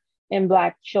hypoxemia in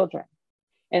Black children.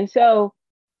 And so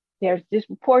there's a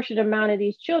disproportionate amount of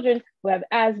these children who have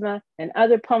asthma and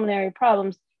other pulmonary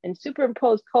problems, and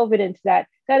superimpose COVID into that.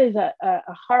 That is a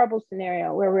horrible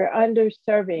scenario where we're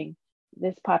underserving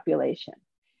this population.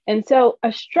 And so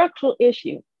a structural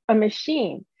issue, a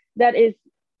machine that is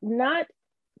not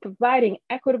providing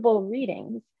equitable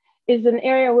readings, is an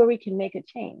area where we can make a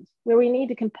change, where we need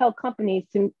to compel companies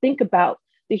to think about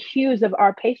the hues of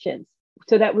our patients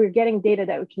so that we're getting data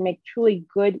that we can make truly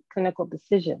good clinical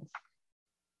decisions.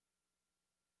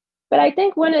 But I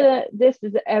think this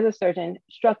is, as a surgeon,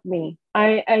 struck me.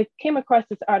 I came across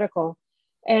this article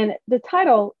and the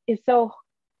title is so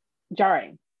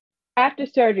jarring. After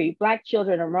surgery, Black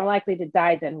children are more likely to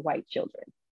die than white children.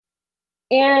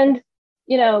 And,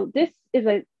 this is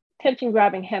a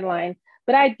attention-grabbing headline,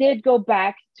 but I did go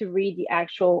back to read the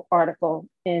actual article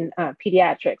in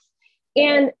Pediatrics.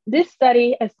 And this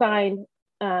study did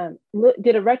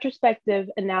a retrospective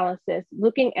analysis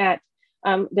looking at,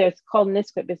 there's called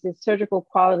NSQIP, it's a surgical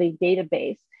quality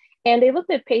database. And they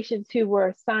looked at patients who were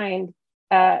assigned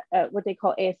what they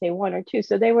call ASA 1 or 2.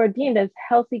 So they were deemed as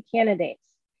healthy candidates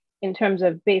in terms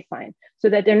of baseline, so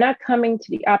that they're not coming to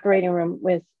the operating room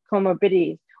with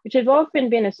comorbidities, which have often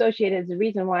been associated as the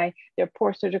reason why there are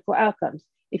poor surgical outcomes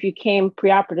if you came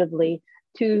preoperatively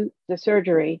to the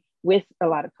surgery with a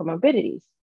lot of comorbidities,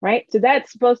 right? So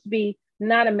that's supposed to be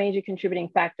not a major contributing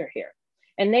factor here.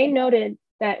 And they noted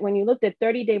that when you looked at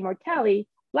 30-day mortality,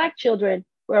 Black children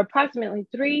were approximately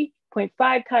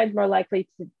 3.5 times more likely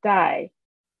to die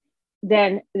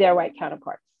than their white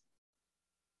counterparts.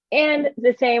 And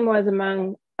the same was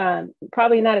among,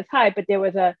 probably not as high, but there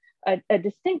was a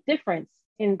distinct difference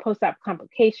in post-op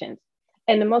complications.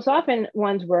 And the most often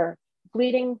ones were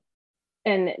bleeding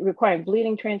and requiring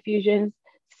bleeding transfusions,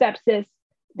 sepsis,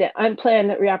 the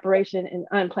unplanned reoperation, and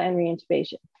unplanned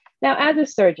reintubation. Now, as a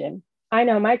surgeon, I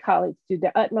know my colleagues do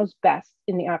their utmost best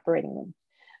in the operating room,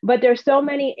 but there's so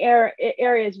many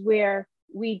areas where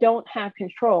we don't have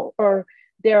control, or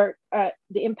the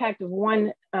impact of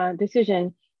one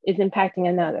decision is impacting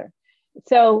another.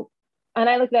 So, and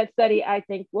I look at that study, I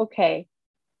think, okay,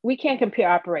 we can't compare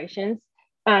operations.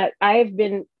 I've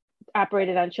been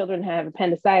operated on children who have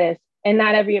appendicitis, and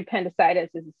not every appendicitis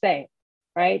is the same,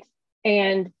 right?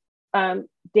 And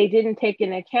they didn't take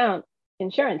into account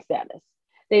insurance status.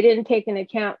 They didn't take into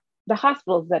account the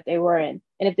hospitals that they were in,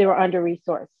 and if they were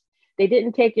under-resourced. They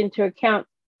didn't take into account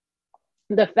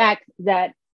the fact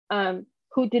that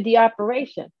who did the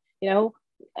operation?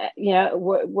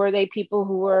 Were they people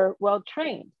who were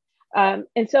well-trained?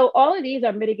 And so all of these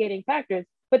are mitigating factors,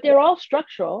 but they're all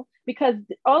structural, because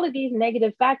all of these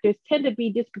negative factors tend to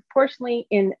be disproportionately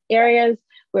in areas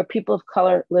where people of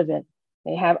color live in.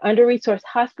 They have under-resourced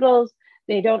hospitals.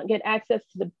 They don't get access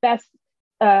to the best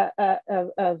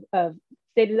of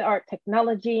state-of-the-art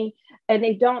technology, and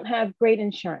they don't have great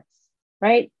insurance,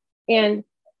 right? And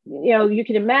you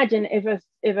can imagine if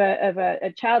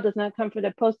a child does not come for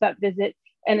the post-op visit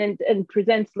and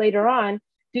presents later on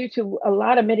due to a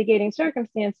lot of mitigating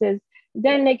circumstances,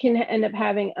 then they can end up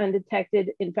having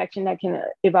undetected infection that can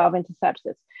evolve into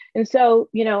sepsis. And so,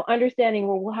 understanding,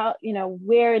 well, how,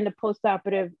 where in the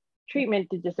postoperative treatment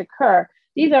did this occur?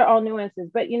 These are all nuances,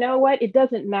 but you know what? It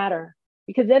doesn't matter,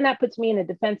 because then that puts me in a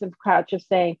defensive crouch of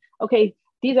saying, okay,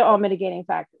 these are all mitigating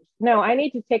factors. No, I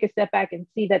need to take a step back and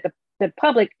see that the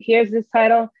public hears this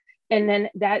title, and then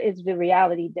that is the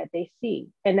reality that they see,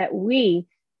 and that we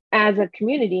as a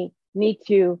community need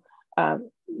to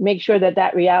make sure that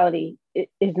that reality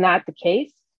is not the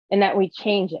case, and that we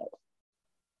change it.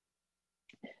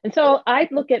 And so I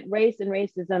look at race and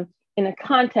racism in the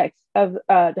context of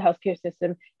the healthcare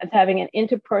system as having an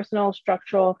interpersonal,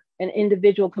 structural, and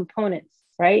individual components,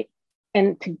 right?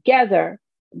 And together,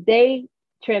 they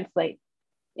translate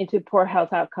into poor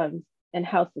health outcomes and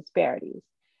health disparities.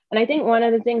 And I think one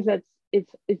of the things that's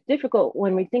it's difficult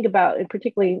when we think about, and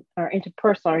particularly our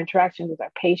interpersonal interactions with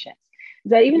our patients,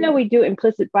 is that even though we do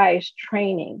implicit bias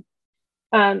training,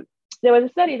 there was a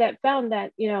study that found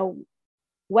that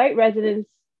white residents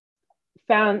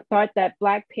thought that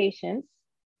Black patients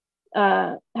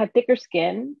had thicker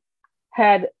skin,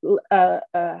 had a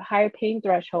higher pain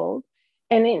threshold,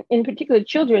 and in particular,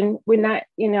 children were not,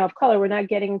 of color, were not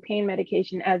getting pain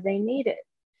medication as they needed.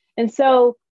 And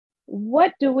so,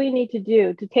 what do we need to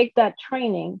do to take that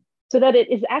training so that it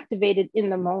is activated in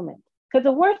the moment? Because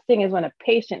the worst thing is when a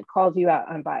patient calls you out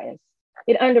on bias.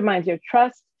 It undermines your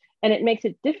trust, and it makes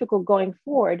it difficult going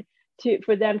forward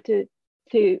for them to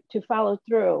follow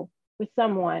through with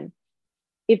someone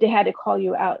if they had to call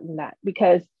you out in that,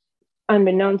 because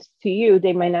unbeknownst to you,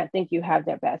 they might not think you have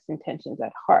their best intentions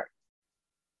at heart.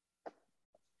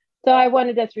 So I want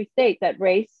to just restate that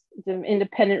race is an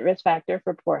independent risk factor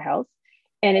for poor health,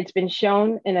 and it's been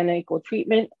shown in unequal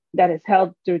treatment that is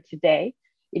held through today.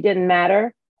 It didn't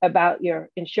matter about your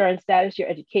insurance status, your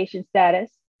education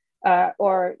status,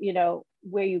 or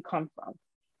where you come from,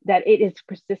 that it is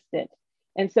persistent.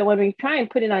 And so when we try and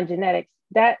put it on genetics,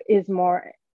 that is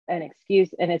more an excuse,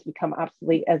 and it's become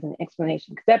obsolete as an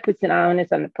explanation, because that puts an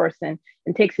onus on the person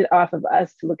and takes it off of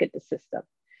us to look at the system.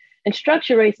 And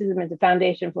structural racism is the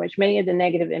foundation for which many of the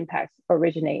negative impacts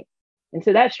originate. And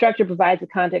so that structure provides a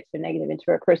context for negative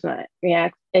interpersonal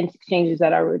exchanges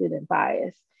that are rooted in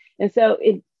bias. And so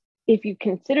if you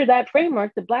consider that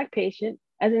framework, the Black patient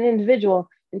as an individual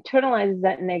internalizes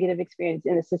that negative experience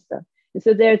in the system. And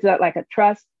so there's like a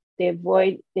trust. They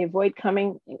avoid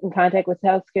coming in contact with the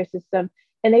healthcare system,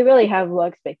 and they really have low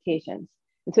expectations.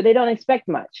 And so they don't expect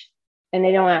much, and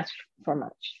they don't ask for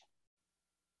much.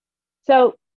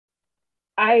 So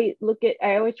I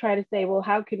always try to say, well,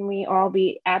 how can we all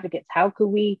be advocates? How could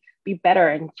we be better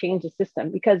and change the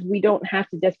system? Because we don't have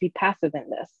to just be passive in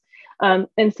this.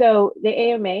 And so the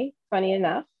AMA, funny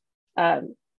enough,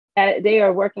 they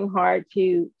are working hard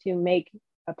to make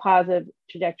a positive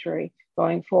trajectory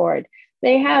going forward.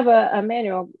 They have a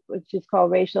manual, which is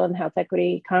called Racial and Health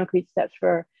Equity, Concrete Steps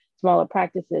for Smaller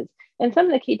Practices. And some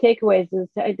of the key takeaways is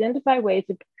to identify ways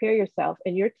to prepare yourself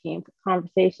and your team for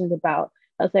conversations about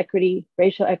health equity,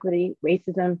 racial equity,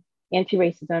 racism,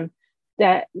 anti-racism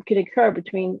that could occur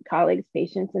between colleagues,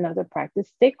 patients, and other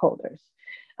practice stakeholders.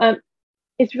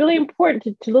 It's really important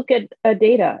to look at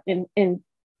data and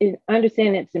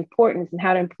understand its importance and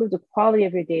how to improve the quality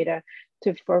of your data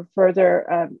for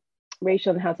further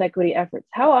racial and health equity efforts.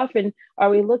 How often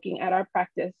are we looking at our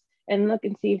practice and look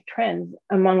and see trends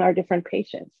among our different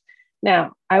patients.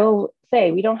 Now, I will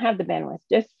say we don't have the bandwidth.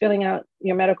 Just filling out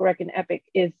your medical record in Epic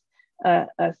is a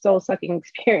soul-sucking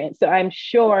experience. So I'm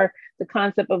sure the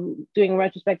concept of doing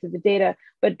retrospective data,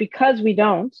 but because we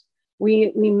don't,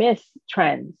 we miss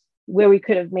trends where we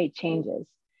could have made changes.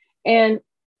 And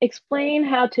explain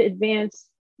how to advance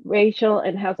racial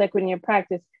and health equity in your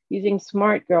practice using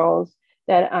SMART girls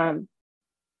that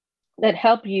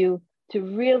help you to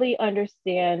really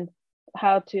understand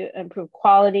how to improve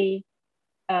quality,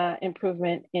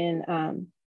 improvement in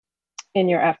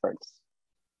your efforts.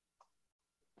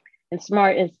 And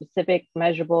SMART is specific,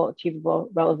 measurable, achievable,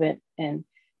 relevant, and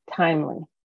timely.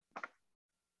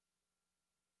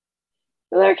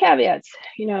 So there are caveats.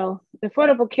 You know, the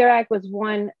Affordable Care Act was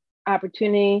one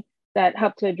opportunity that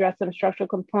helped to address some structural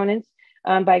components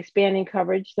by expanding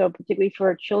coverage. So particularly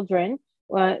for children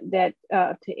that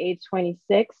up to age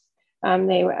 26,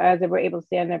 they were able to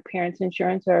stay on their parents'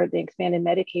 insurance or the expanded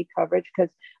Medicaid coverage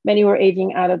because many were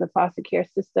aging out of the foster care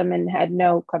system and had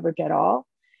no coverage at all.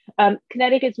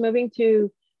 Connecticut's moving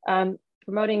to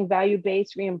promoting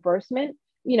value-based reimbursement,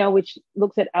 you know, which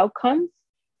looks at outcomes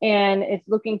and it's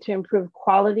looking to improve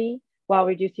quality while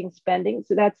reducing spending.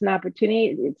 So that's an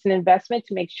opportunity. It's an investment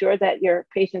to make sure that your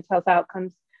patient's health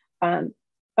outcomes are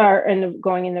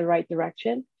going in the right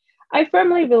direction. I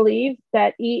firmly believe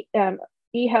that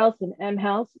e-health and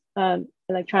m-health,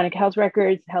 electronic health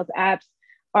records, health apps,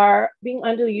 are being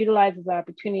underutilized as an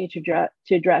opportunity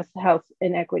to address health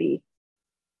inequity.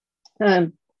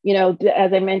 You know,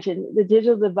 as I mentioned, the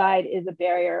digital divide is a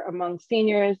barrier among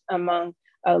seniors, among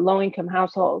low-income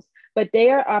households, but they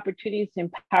are opportunities to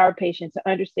empower patients to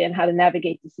understand how to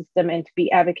navigate the system and to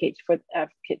be advocates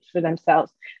for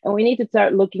themselves. And we need to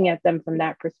start looking at them from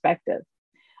that perspective.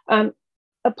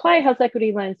 Apply a health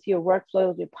equity lens to your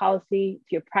workflows, your policy,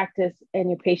 to your practice, and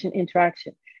your patient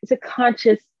interaction. It's a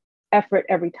conscious effort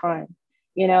every time,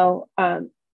 you know,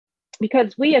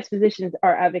 because we as physicians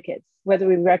are advocates, whether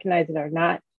we recognize it or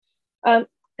not.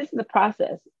 This is a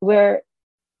process where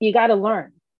you got to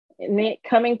learn.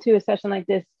 Coming to a session like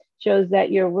this shows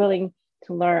that you're willing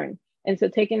to learn. And so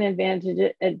taking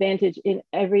advantage in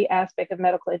every aspect of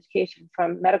medical education,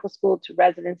 from medical school to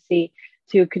residency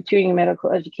to continuing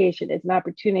medical education, is an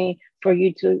opportunity for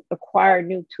you to acquire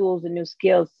new tools and new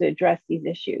skills to address these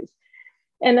issues.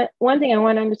 And one thing I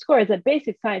want to underscore is that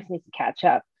basic science needs to catch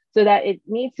up, so that it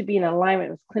needs to be in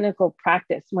alignment with clinical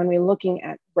practice when we're looking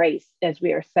at race as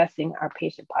we are assessing our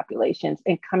patient populations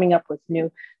and coming up with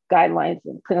new guidelines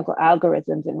and clinical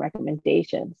algorithms and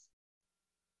recommendations.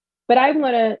 But I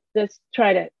want to just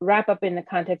try to wrap up in the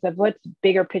context of what's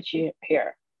bigger picture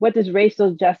here. What does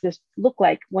racial justice look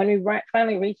like when we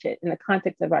finally reach it in the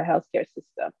context of our healthcare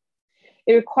system?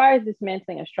 It requires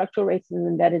dismantling of structural racism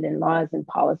embedded in laws and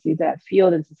policies that have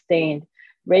fueled and sustained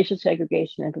racial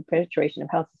segregation and perpetuation of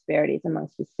health disparities among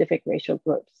specific racial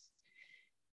groups.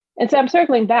 And so I'm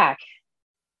circling back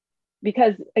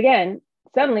because, again,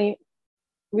 suddenly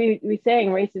we're saying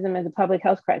racism is a public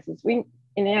health crisis.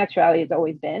 In actuality, it's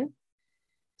always been.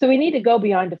 So we need to go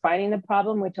beyond defining the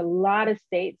problem, which a lot of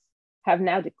states have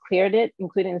now declared it,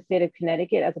 including the state of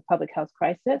Connecticut, as a public health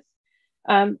crisis.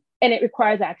 And it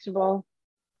requires actionable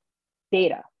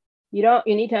data. You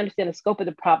need to understand the scope of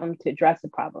the problem to address the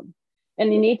problem.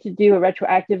 And you need to do a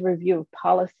retroactive review of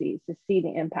policies to see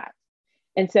the impact.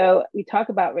 And so we talk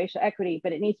about racial equity,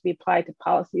 but it needs to be applied to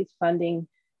policies, funding,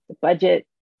 the budget,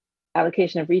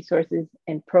 allocation of resources,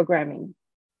 and programming.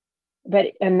 But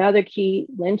another key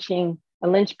linchpin,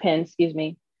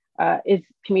 is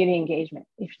community engagement.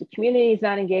 If the community is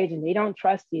not engaged and they don't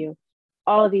trust you,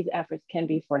 all of these efforts can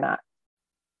be for naught.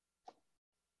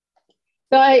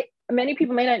 So many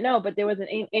people may not know, but there was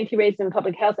an Anti-Racism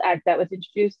Public Health Act that was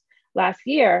introduced last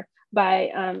year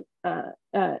by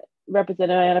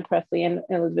Representative Ayanna Pressley and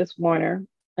Elizabeth Warner,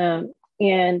 and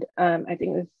I think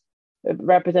it was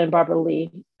Representative Barbara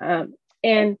Lee.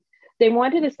 And they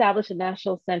wanted to establish a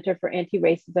National Center for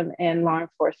Anti-Racism and Law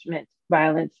Enforcement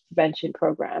Violence Prevention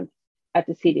Program at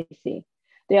the CDC.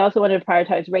 They also wanted to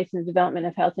prioritize race in the development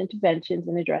of health interventions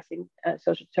and addressing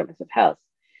social determinants of health.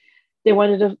 They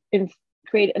wanted to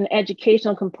create an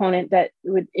educational component that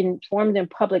would inform the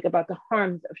public about the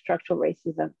harms of structural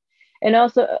racism, and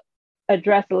also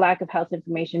address the lack of health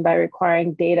information by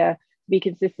requiring data to be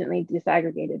consistently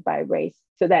disaggregated by race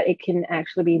so that it can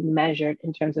actually be measured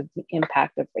in terms of the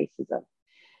impact of racism.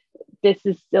 This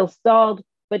is still stalled,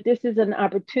 but this is an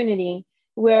opportunity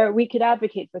where we could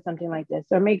advocate for something like this,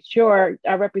 or make sure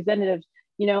our representatives,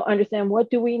 understand what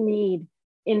do we need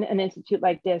in an institute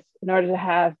like this in order to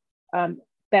have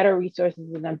better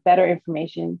resources and better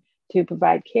information to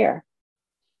provide care.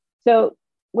 So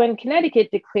when Connecticut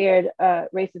declared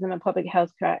racism a public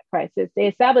health crisis, they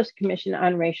established a commission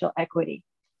on racial equity.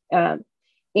 And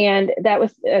that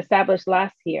was established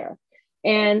last year.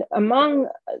 And among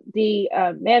the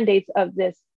mandates of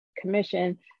this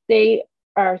commission, they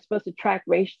are supposed to track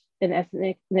race and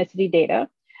ethnicity data.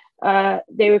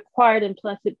 They required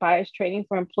implicit bias training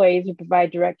for employees who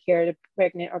provide direct care to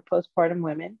pregnant or postpartum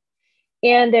women.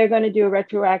 And they're going to do a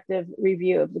retroactive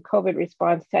review of the COVID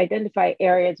response to identify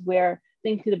areas where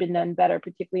things could have been done better,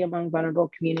 particularly among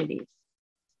vulnerable communities.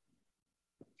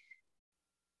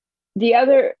 The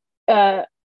other,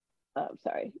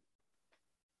 sorry.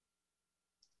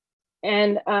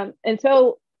 And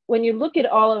so when you look at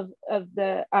all of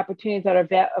the opportunities that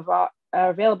are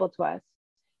available to us,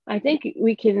 I think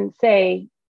we can say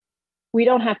we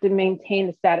don't have to maintain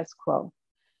the status quo.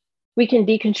 We can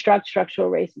deconstruct structural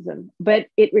racism, but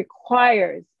it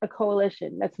requires a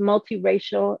coalition that's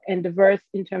multiracial and diverse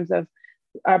in terms of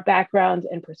our backgrounds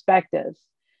and perspectives.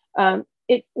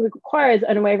 It requires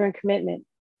unwavering commitment.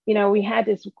 You know, we had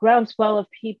this groundswell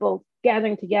of people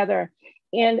gathering together,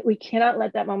 and we cannot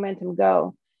let that momentum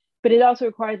go. But it also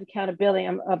requires accountability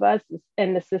of us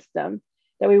and the system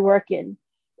that we work in.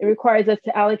 It requires us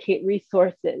to allocate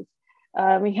resources.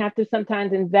 We have to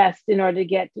sometimes invest in order to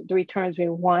get the returns we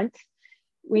want.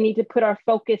 We need to put our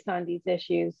focus on these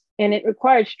issues, and it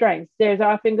requires strength. There's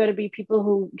often going to be people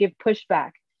who give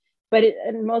pushback, but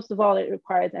and most of all, it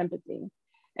requires empathy.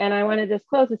 And I want to just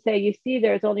close to say, you see,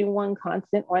 there's only one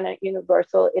constant, one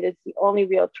universal. It is the only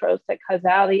real truth that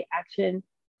causality, action,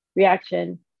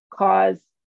 reaction, cause,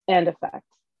 and effect.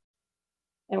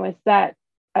 And with that,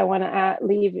 I want to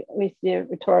leave with the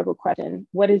rhetorical question.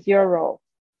 What is your role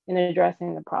in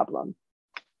addressing the problem?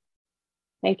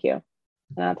 Thank you.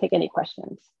 And I'll take any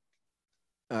questions.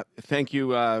 Thank you,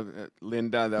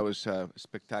 Linda. That was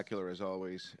spectacular as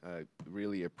always. I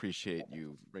really appreciate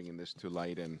you bringing this to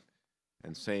light and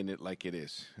saying it like it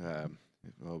is. I've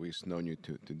always known you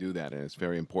to do that, and it's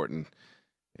very important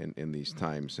in these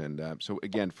times. And so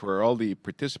again, for all the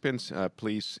participants,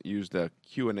 please use the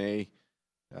Q&A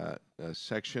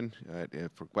section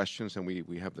for questions, and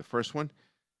we have the first one.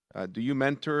 Do you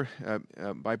mentor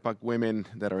BIPOC women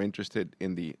that are interested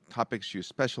in the topics you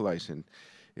specialize in?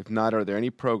 If not, are there any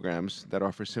programs that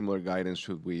offer similar guidance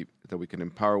that we can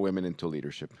empower women into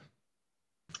leadership?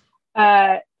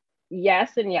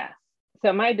 Yes and yes.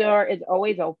 So my door is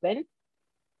always open.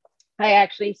 I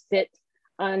actually sit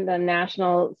on the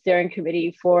National Steering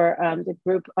Committee for the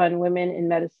Group on Women in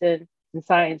Medicine and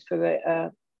Science for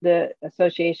the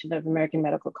Association of American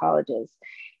Medical Colleges.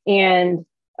 And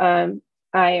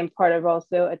I am part of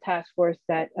also a task force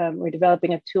that we're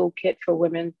developing a toolkit for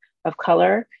women of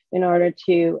color in order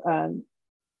to,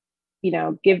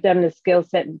 give them the skill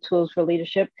set and tools for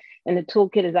leadership. And the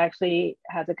toolkit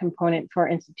has a component for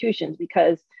institutions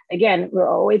because, again, we're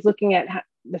always looking at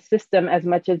the system as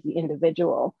much as the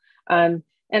individual. And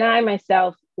I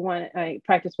myself, I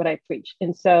practice what I preach.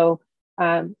 And so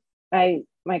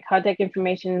my contact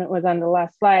information was on the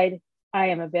last slide. I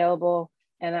am available.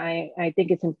 And I think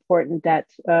it's important that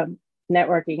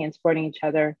networking and supporting each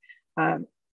other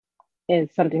is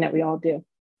something that we all do.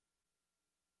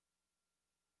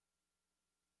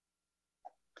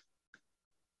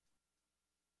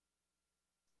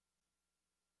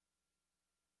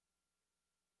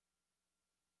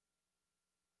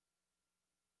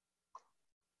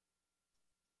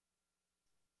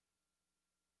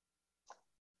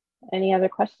 Any other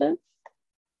questions?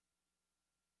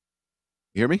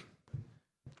 You hear me?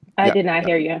 I did not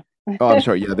hear you. Oh, I'm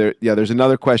sorry. There's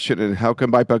another question. And how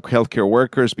can BIPOC healthcare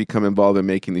workers become involved in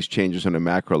making these changes on a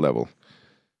macro level?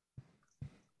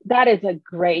 That is a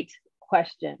great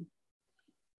question.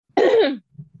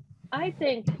 I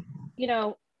think,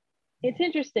 it's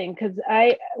interesting because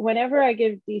whenever I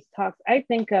give these talks, I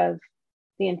think of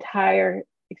the entire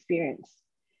experience.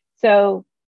 So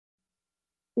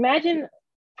imagine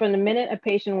from the minute a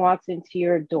patient walks into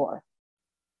your door,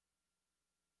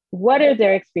 what are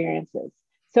their experiences?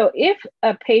 So if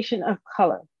a patient of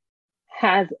color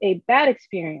has a bad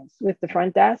experience with the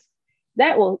front desk,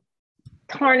 that will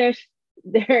tarnish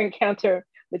their encounter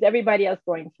with everybody else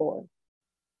going forward.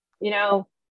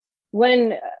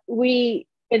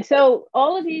 And so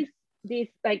all of these,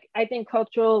 like, I think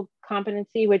cultural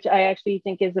competency, which I actually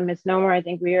think is a misnomer. I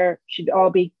think should all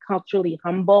be culturally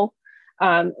humble,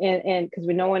 and because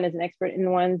no one is an expert in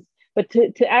ones, but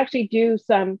to actually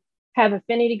have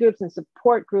affinity groups and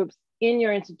support groups in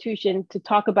your institution to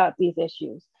talk about these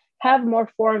issues. Have more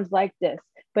forums like this,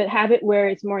 but have it where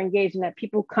it's more engaged and that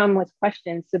people come with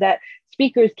questions so that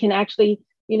speakers can actually,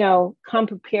 come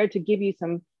prepared to give you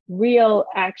some real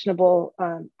actionable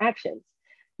actions.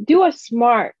 do a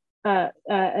smart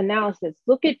analysis.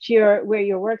 Look at where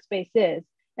your workspace is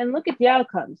and look at the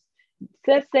outcomes.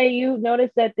 Let's say you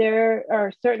notice that there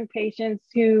are certain patients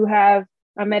who are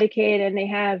Medicaid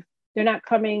and they're not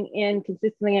coming in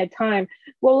consistently at time.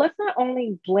 Well, let's not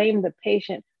only blame the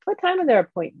patient. What time are their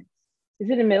appointments? Is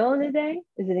it the middle of the day?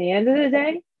 Is it the end of the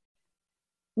day?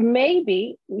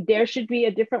 Maybe there should be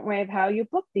a different way of how you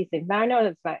book these things. Now I know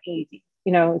that's not easy.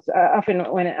 It's often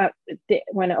when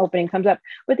an opening comes up,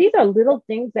 but these are little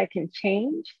things that can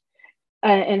change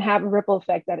and have a ripple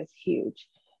effect that is huge.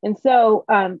 And so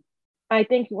I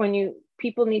think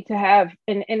people need to have,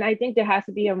 and I think there has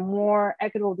to be a more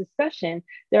equitable discussion.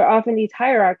 There are often these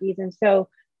hierarchies, and so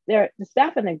the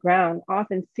staff on the ground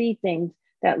often see things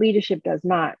that leadership does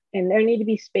not. And there need to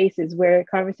be spaces where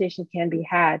conversations can be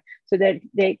had so that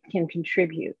they can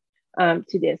contribute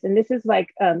to this. And this is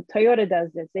like Toyota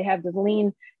does this. They have the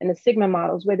Lean and the Sigma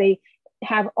models where they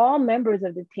have all members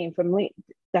of the team from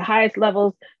the highest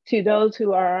levels to those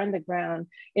who are on the ground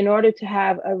in order to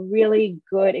have a really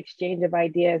good exchange of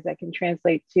ideas that can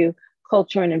translate to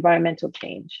culture and environmental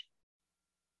change.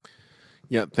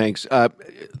 Yeah, thanks.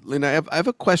 Lynn, I have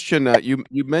a question. You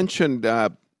mentioned,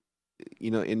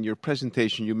 in your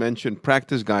presentation, you mentioned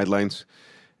practice guidelines,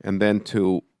 and then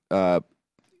to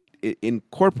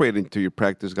incorporate into your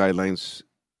practice guidelines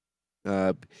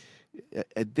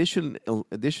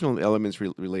additional elements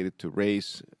related to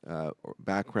race or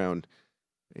background.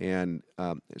 And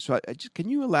so can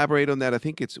you elaborate on that? I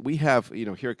think we have,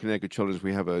 here at Connecticut Children's,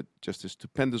 we have just a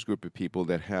stupendous group of people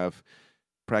that have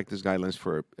practice guidelines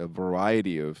for a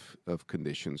variety of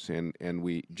conditions. And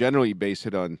we generally base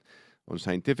it on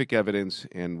scientific evidence,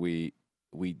 and we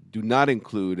do not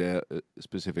include a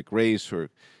specific race or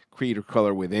creed or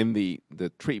color within the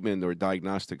treatment or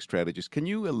diagnostic strategies. Can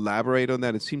you elaborate on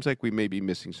that? It seems like we may be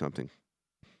missing something.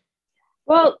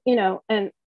 Well,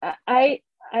 and I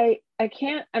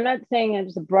can't, I'm not saying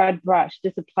it's a broad brush,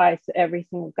 this applies to every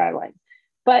single guideline.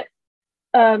 But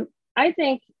I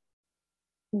think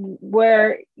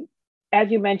where,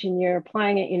 as you mentioned, you're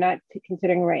applying it, you're not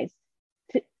considering race.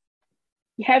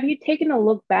 Have you taken a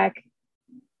look back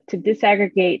to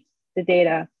disaggregate the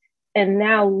data and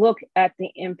now look at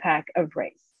the impact of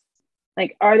race?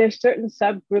 Like, are there certain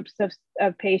subgroups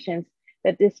of patients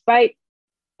that, despite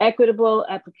equitable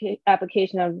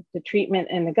application of the treatment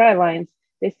and the guidelines,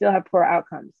 they still have poor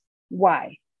outcomes?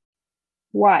 Why?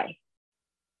 The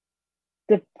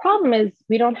problem is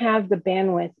we don't have the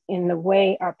bandwidth in the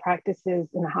way our practices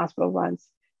in the hospital runs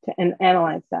to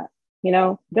analyze that.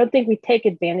 Don't think we take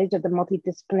advantage of the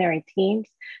multidisciplinary teams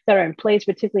that are in place,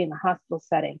 particularly in the hospital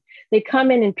setting. They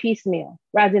come in piecemeal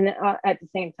rather than at the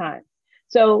same time.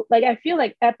 So, I feel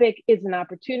like EPIC is an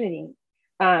opportunity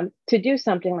to do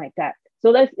something like that.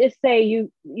 So let's say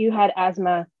you had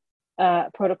asthma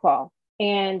protocol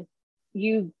and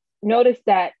you noticed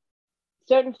that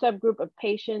certain subgroup of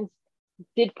patients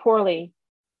did poorly,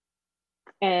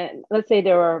 and let's say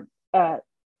there were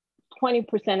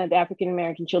 20% of the African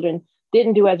American children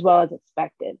didn't do as well as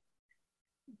expected.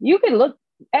 You can look,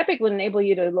 EPIC will enable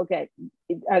you to look at,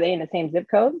 are they in the same zip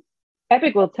code?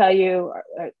 EPIC will tell you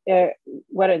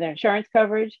what are their insurance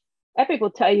coverage. EPIC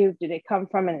will tell you, do they come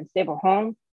from an unstable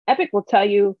home? EPIC will tell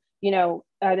you,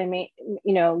 are they,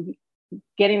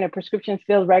 getting their prescriptions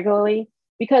filled regularly?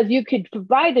 Because you could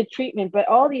provide the treatment, but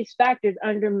all these factors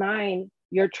undermine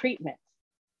your treatment,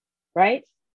 right?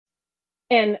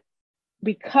 And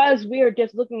because we are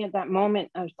just looking at that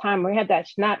moment of time, we have that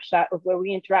snapshot of where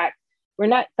we interact, we're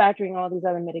not factoring all these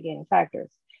other mitigating factors.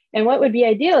 And what would be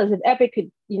ideal is if EPIC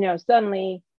could,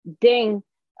 suddenly ding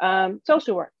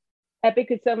social work. EPIC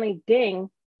could suddenly ding,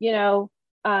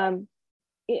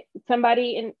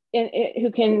 somebody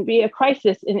who can be a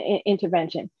crisis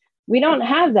intervention. We don't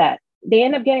have that. They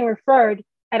end up getting referred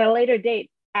at a later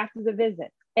date after the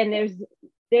visit, and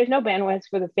there's no bandwidth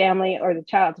for the family or the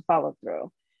child to follow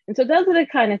through. And so those are the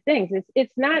kind of things.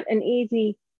 It's not an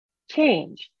easy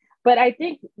change, but I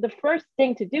think the first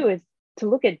thing to do is to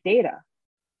look at data.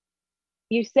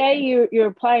 You say you're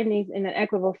applying these in an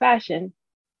equitable fashion.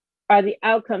 Are the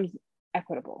outcomes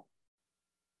equitable?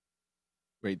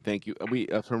 Great, thank you.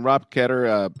 From Rob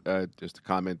Ketter, just a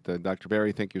comment. Dr.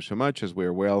 Berry, thank you so much. As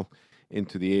we're well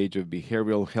into the age of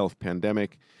behavioral health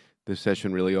pandemic, this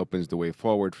session really opens the way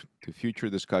forward to future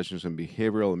discussions on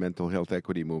behavioral and mental health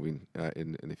equity moving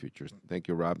in the future. Thank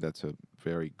you, Rob. That's a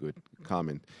very good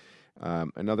comment.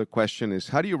 Another question is,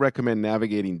 how do you recommend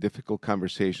navigating difficult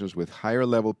conversations with higher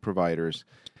level providers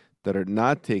that are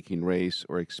not taking race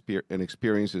or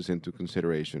experiences into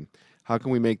consideration? How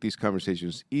can we make these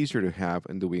conversations easier to have,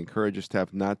 and do we encourage the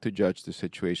staff not to judge the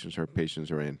situations our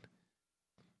patients are in?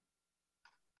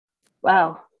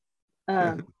 Wow.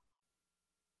 Um,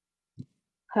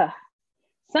 huh.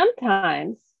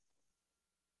 Sometimes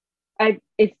I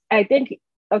think,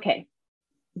 okay,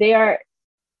 they are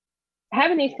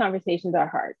having these conversations are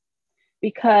hard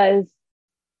because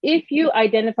if you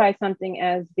identify something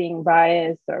as being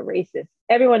biased or racist,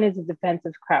 everyone is a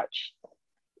defensive crouch.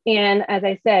 And as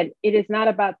I said, it is not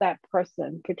about that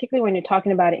person, particularly when you're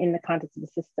talking about it in the context of the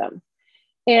system.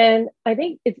 And I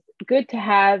think it's good to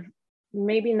have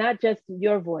maybe not just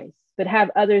your voice, but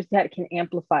have others that can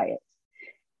amplify it.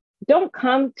 Don't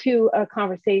come to a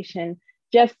conversation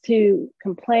just to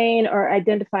complain or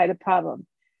identify the problem.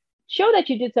 Show that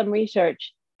you did some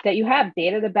research, that you have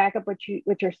data to back up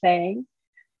what you're saying,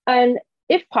 and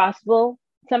if possible,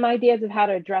 some ideas of how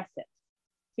to address it.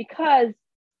 Because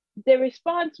the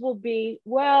response will be,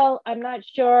 well, I'm not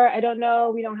sure, I don't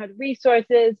know, we don't have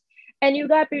resources. And you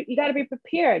got to be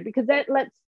prepared, because that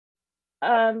lets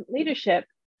leadership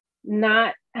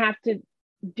not have to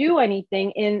do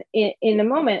anything in the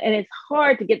moment, and it's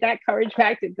hard to get that courage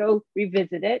back to go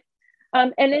revisit it.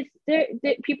 And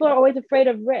people are always afraid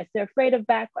of risk. They're afraid of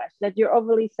backlash, that you're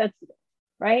overly sensitive,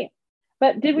 right?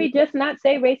 But did we just not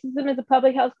say racism is a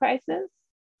public health crisis?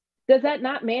 Does that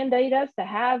not mandate us to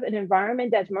have an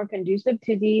environment that's more conducive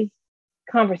to these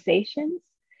conversations?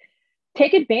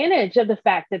 Take advantage of the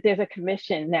fact that there's a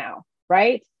commission now,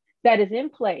 right, that is in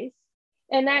place,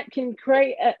 and that can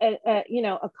create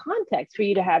a context for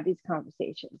you to have these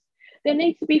conversations. There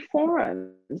needs to be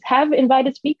forums. Have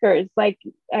invited speakers. Like,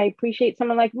 I appreciate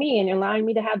someone like me and allowing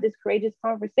me to have this courageous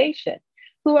conversation,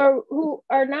 who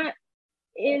are not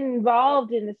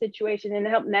involved in the situation, and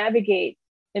help navigate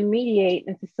and mediate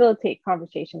and facilitate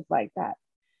conversations like that.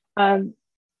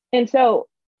 And so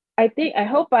I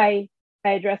hope I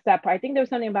addressed that part. I think there was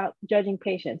something about judging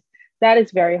patients. That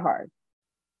is very hard.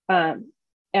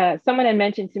 Someone had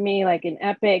mentioned to me, like in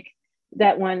Epic,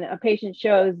 that when a patient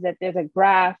shows that there's a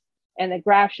graph, and the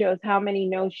graph shows how many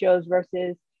no-shows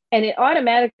versus, and it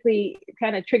automatically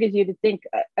kind of triggers you to think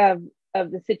of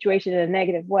the situation in a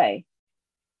negative way.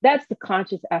 That's the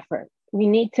conscious effort. We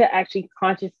need to actually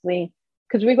consciously,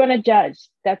 because we're going to judge.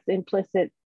 That's the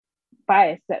implicit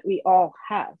bias that we all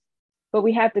have. But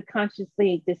we have to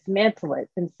consciously dismantle it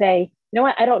and say, you know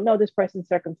what, I don't know this person's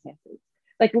circumstances.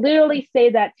 Like, literally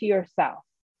say that to yourself.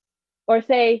 Or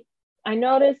say, I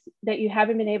noticed that you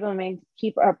haven't been able to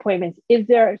keep our appointments. Is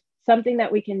there something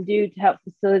that we can do to help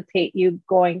facilitate you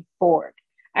going forward?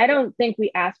 I don't think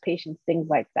we ask patients things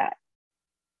like that.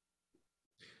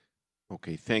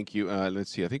 Okay, thank you.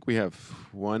 Let's see. I think we have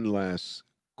one last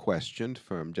question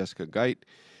from Jessica Geit.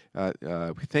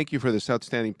 Thank you for this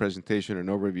outstanding presentation and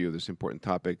overview of this important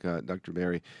topic, Dr.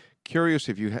 Berry. Curious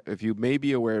if you may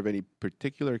be aware of any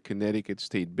particular Connecticut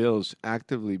state bills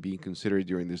actively being considered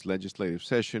during this legislative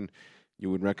session you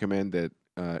would recommend that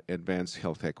advance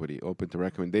health equity. Open to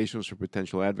recommendations for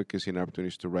potential advocacy and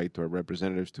opportunities to write to our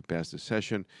representatives to pass this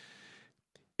session,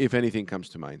 if anything comes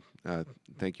to mind.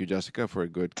 Thank you, Jessica, for a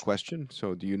good question.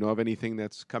 So do you know of anything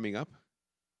that's coming up?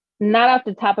 Not off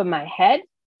the top of my head,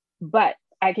 but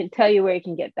I can tell you where you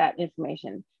can get that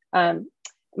information. A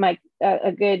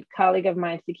good colleague of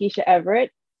mine, Sakisha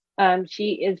Everett,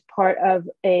 she is part of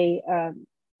a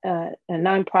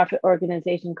nonprofit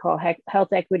organization called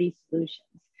Health Equity Solutions.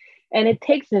 And it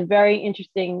takes a very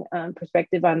interesting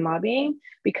perspective on lobbying,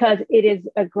 because it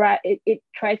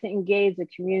tries to engage the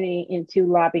community into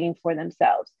lobbying for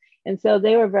themselves. And so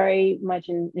they were very much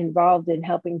involved in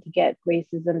helping to get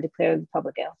racism declared as a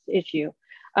public health issue.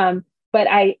 But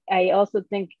I also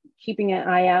think keeping an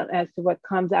eye out as to what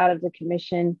comes out of the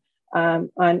commission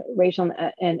on racial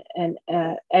and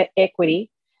equity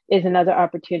is another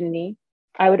opportunity.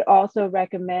 I would also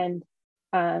recommend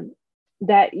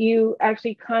that you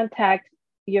actually contact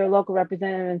your local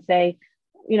representative and say,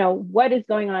 what is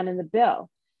going on in the bill?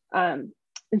 And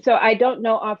so I don't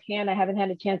know offhand, I haven't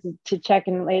had a chance to check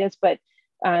in the latest, but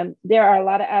there are a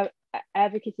lot of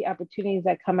advocacy opportunities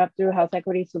that come up through Health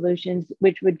Equity Solutions,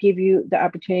 which would give you the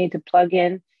opportunity to plug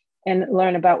in and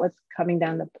learn about what's coming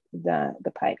down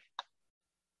the pipe.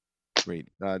 Great.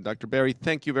 Dr. Berry,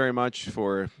 thank you very much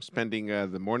for spending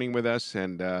the morning with us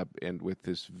and with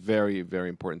this very, very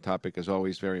important topic. As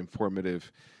always, very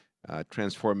informative,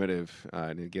 transformative,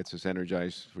 and it gets us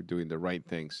energized for doing the right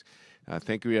things.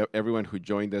 Thank you, everyone who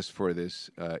joined us for this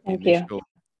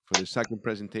for the second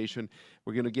presentation.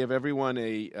 We're going to give everyone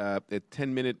a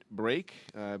 10-minute break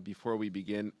before we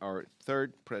begin our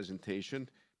third presentation,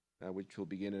 which will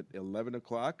begin at 11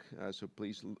 o'clock. So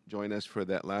please join us for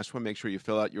that last one. Make sure you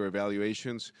fill out your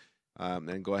evaluations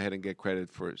and go ahead and get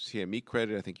credit for CME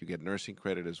credit. I think you get nursing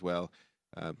credit as well.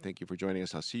 Thank you for joining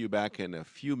us. I'll see you back in a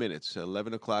few minutes.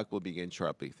 11 o'clock will begin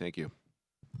sharply. Thank you.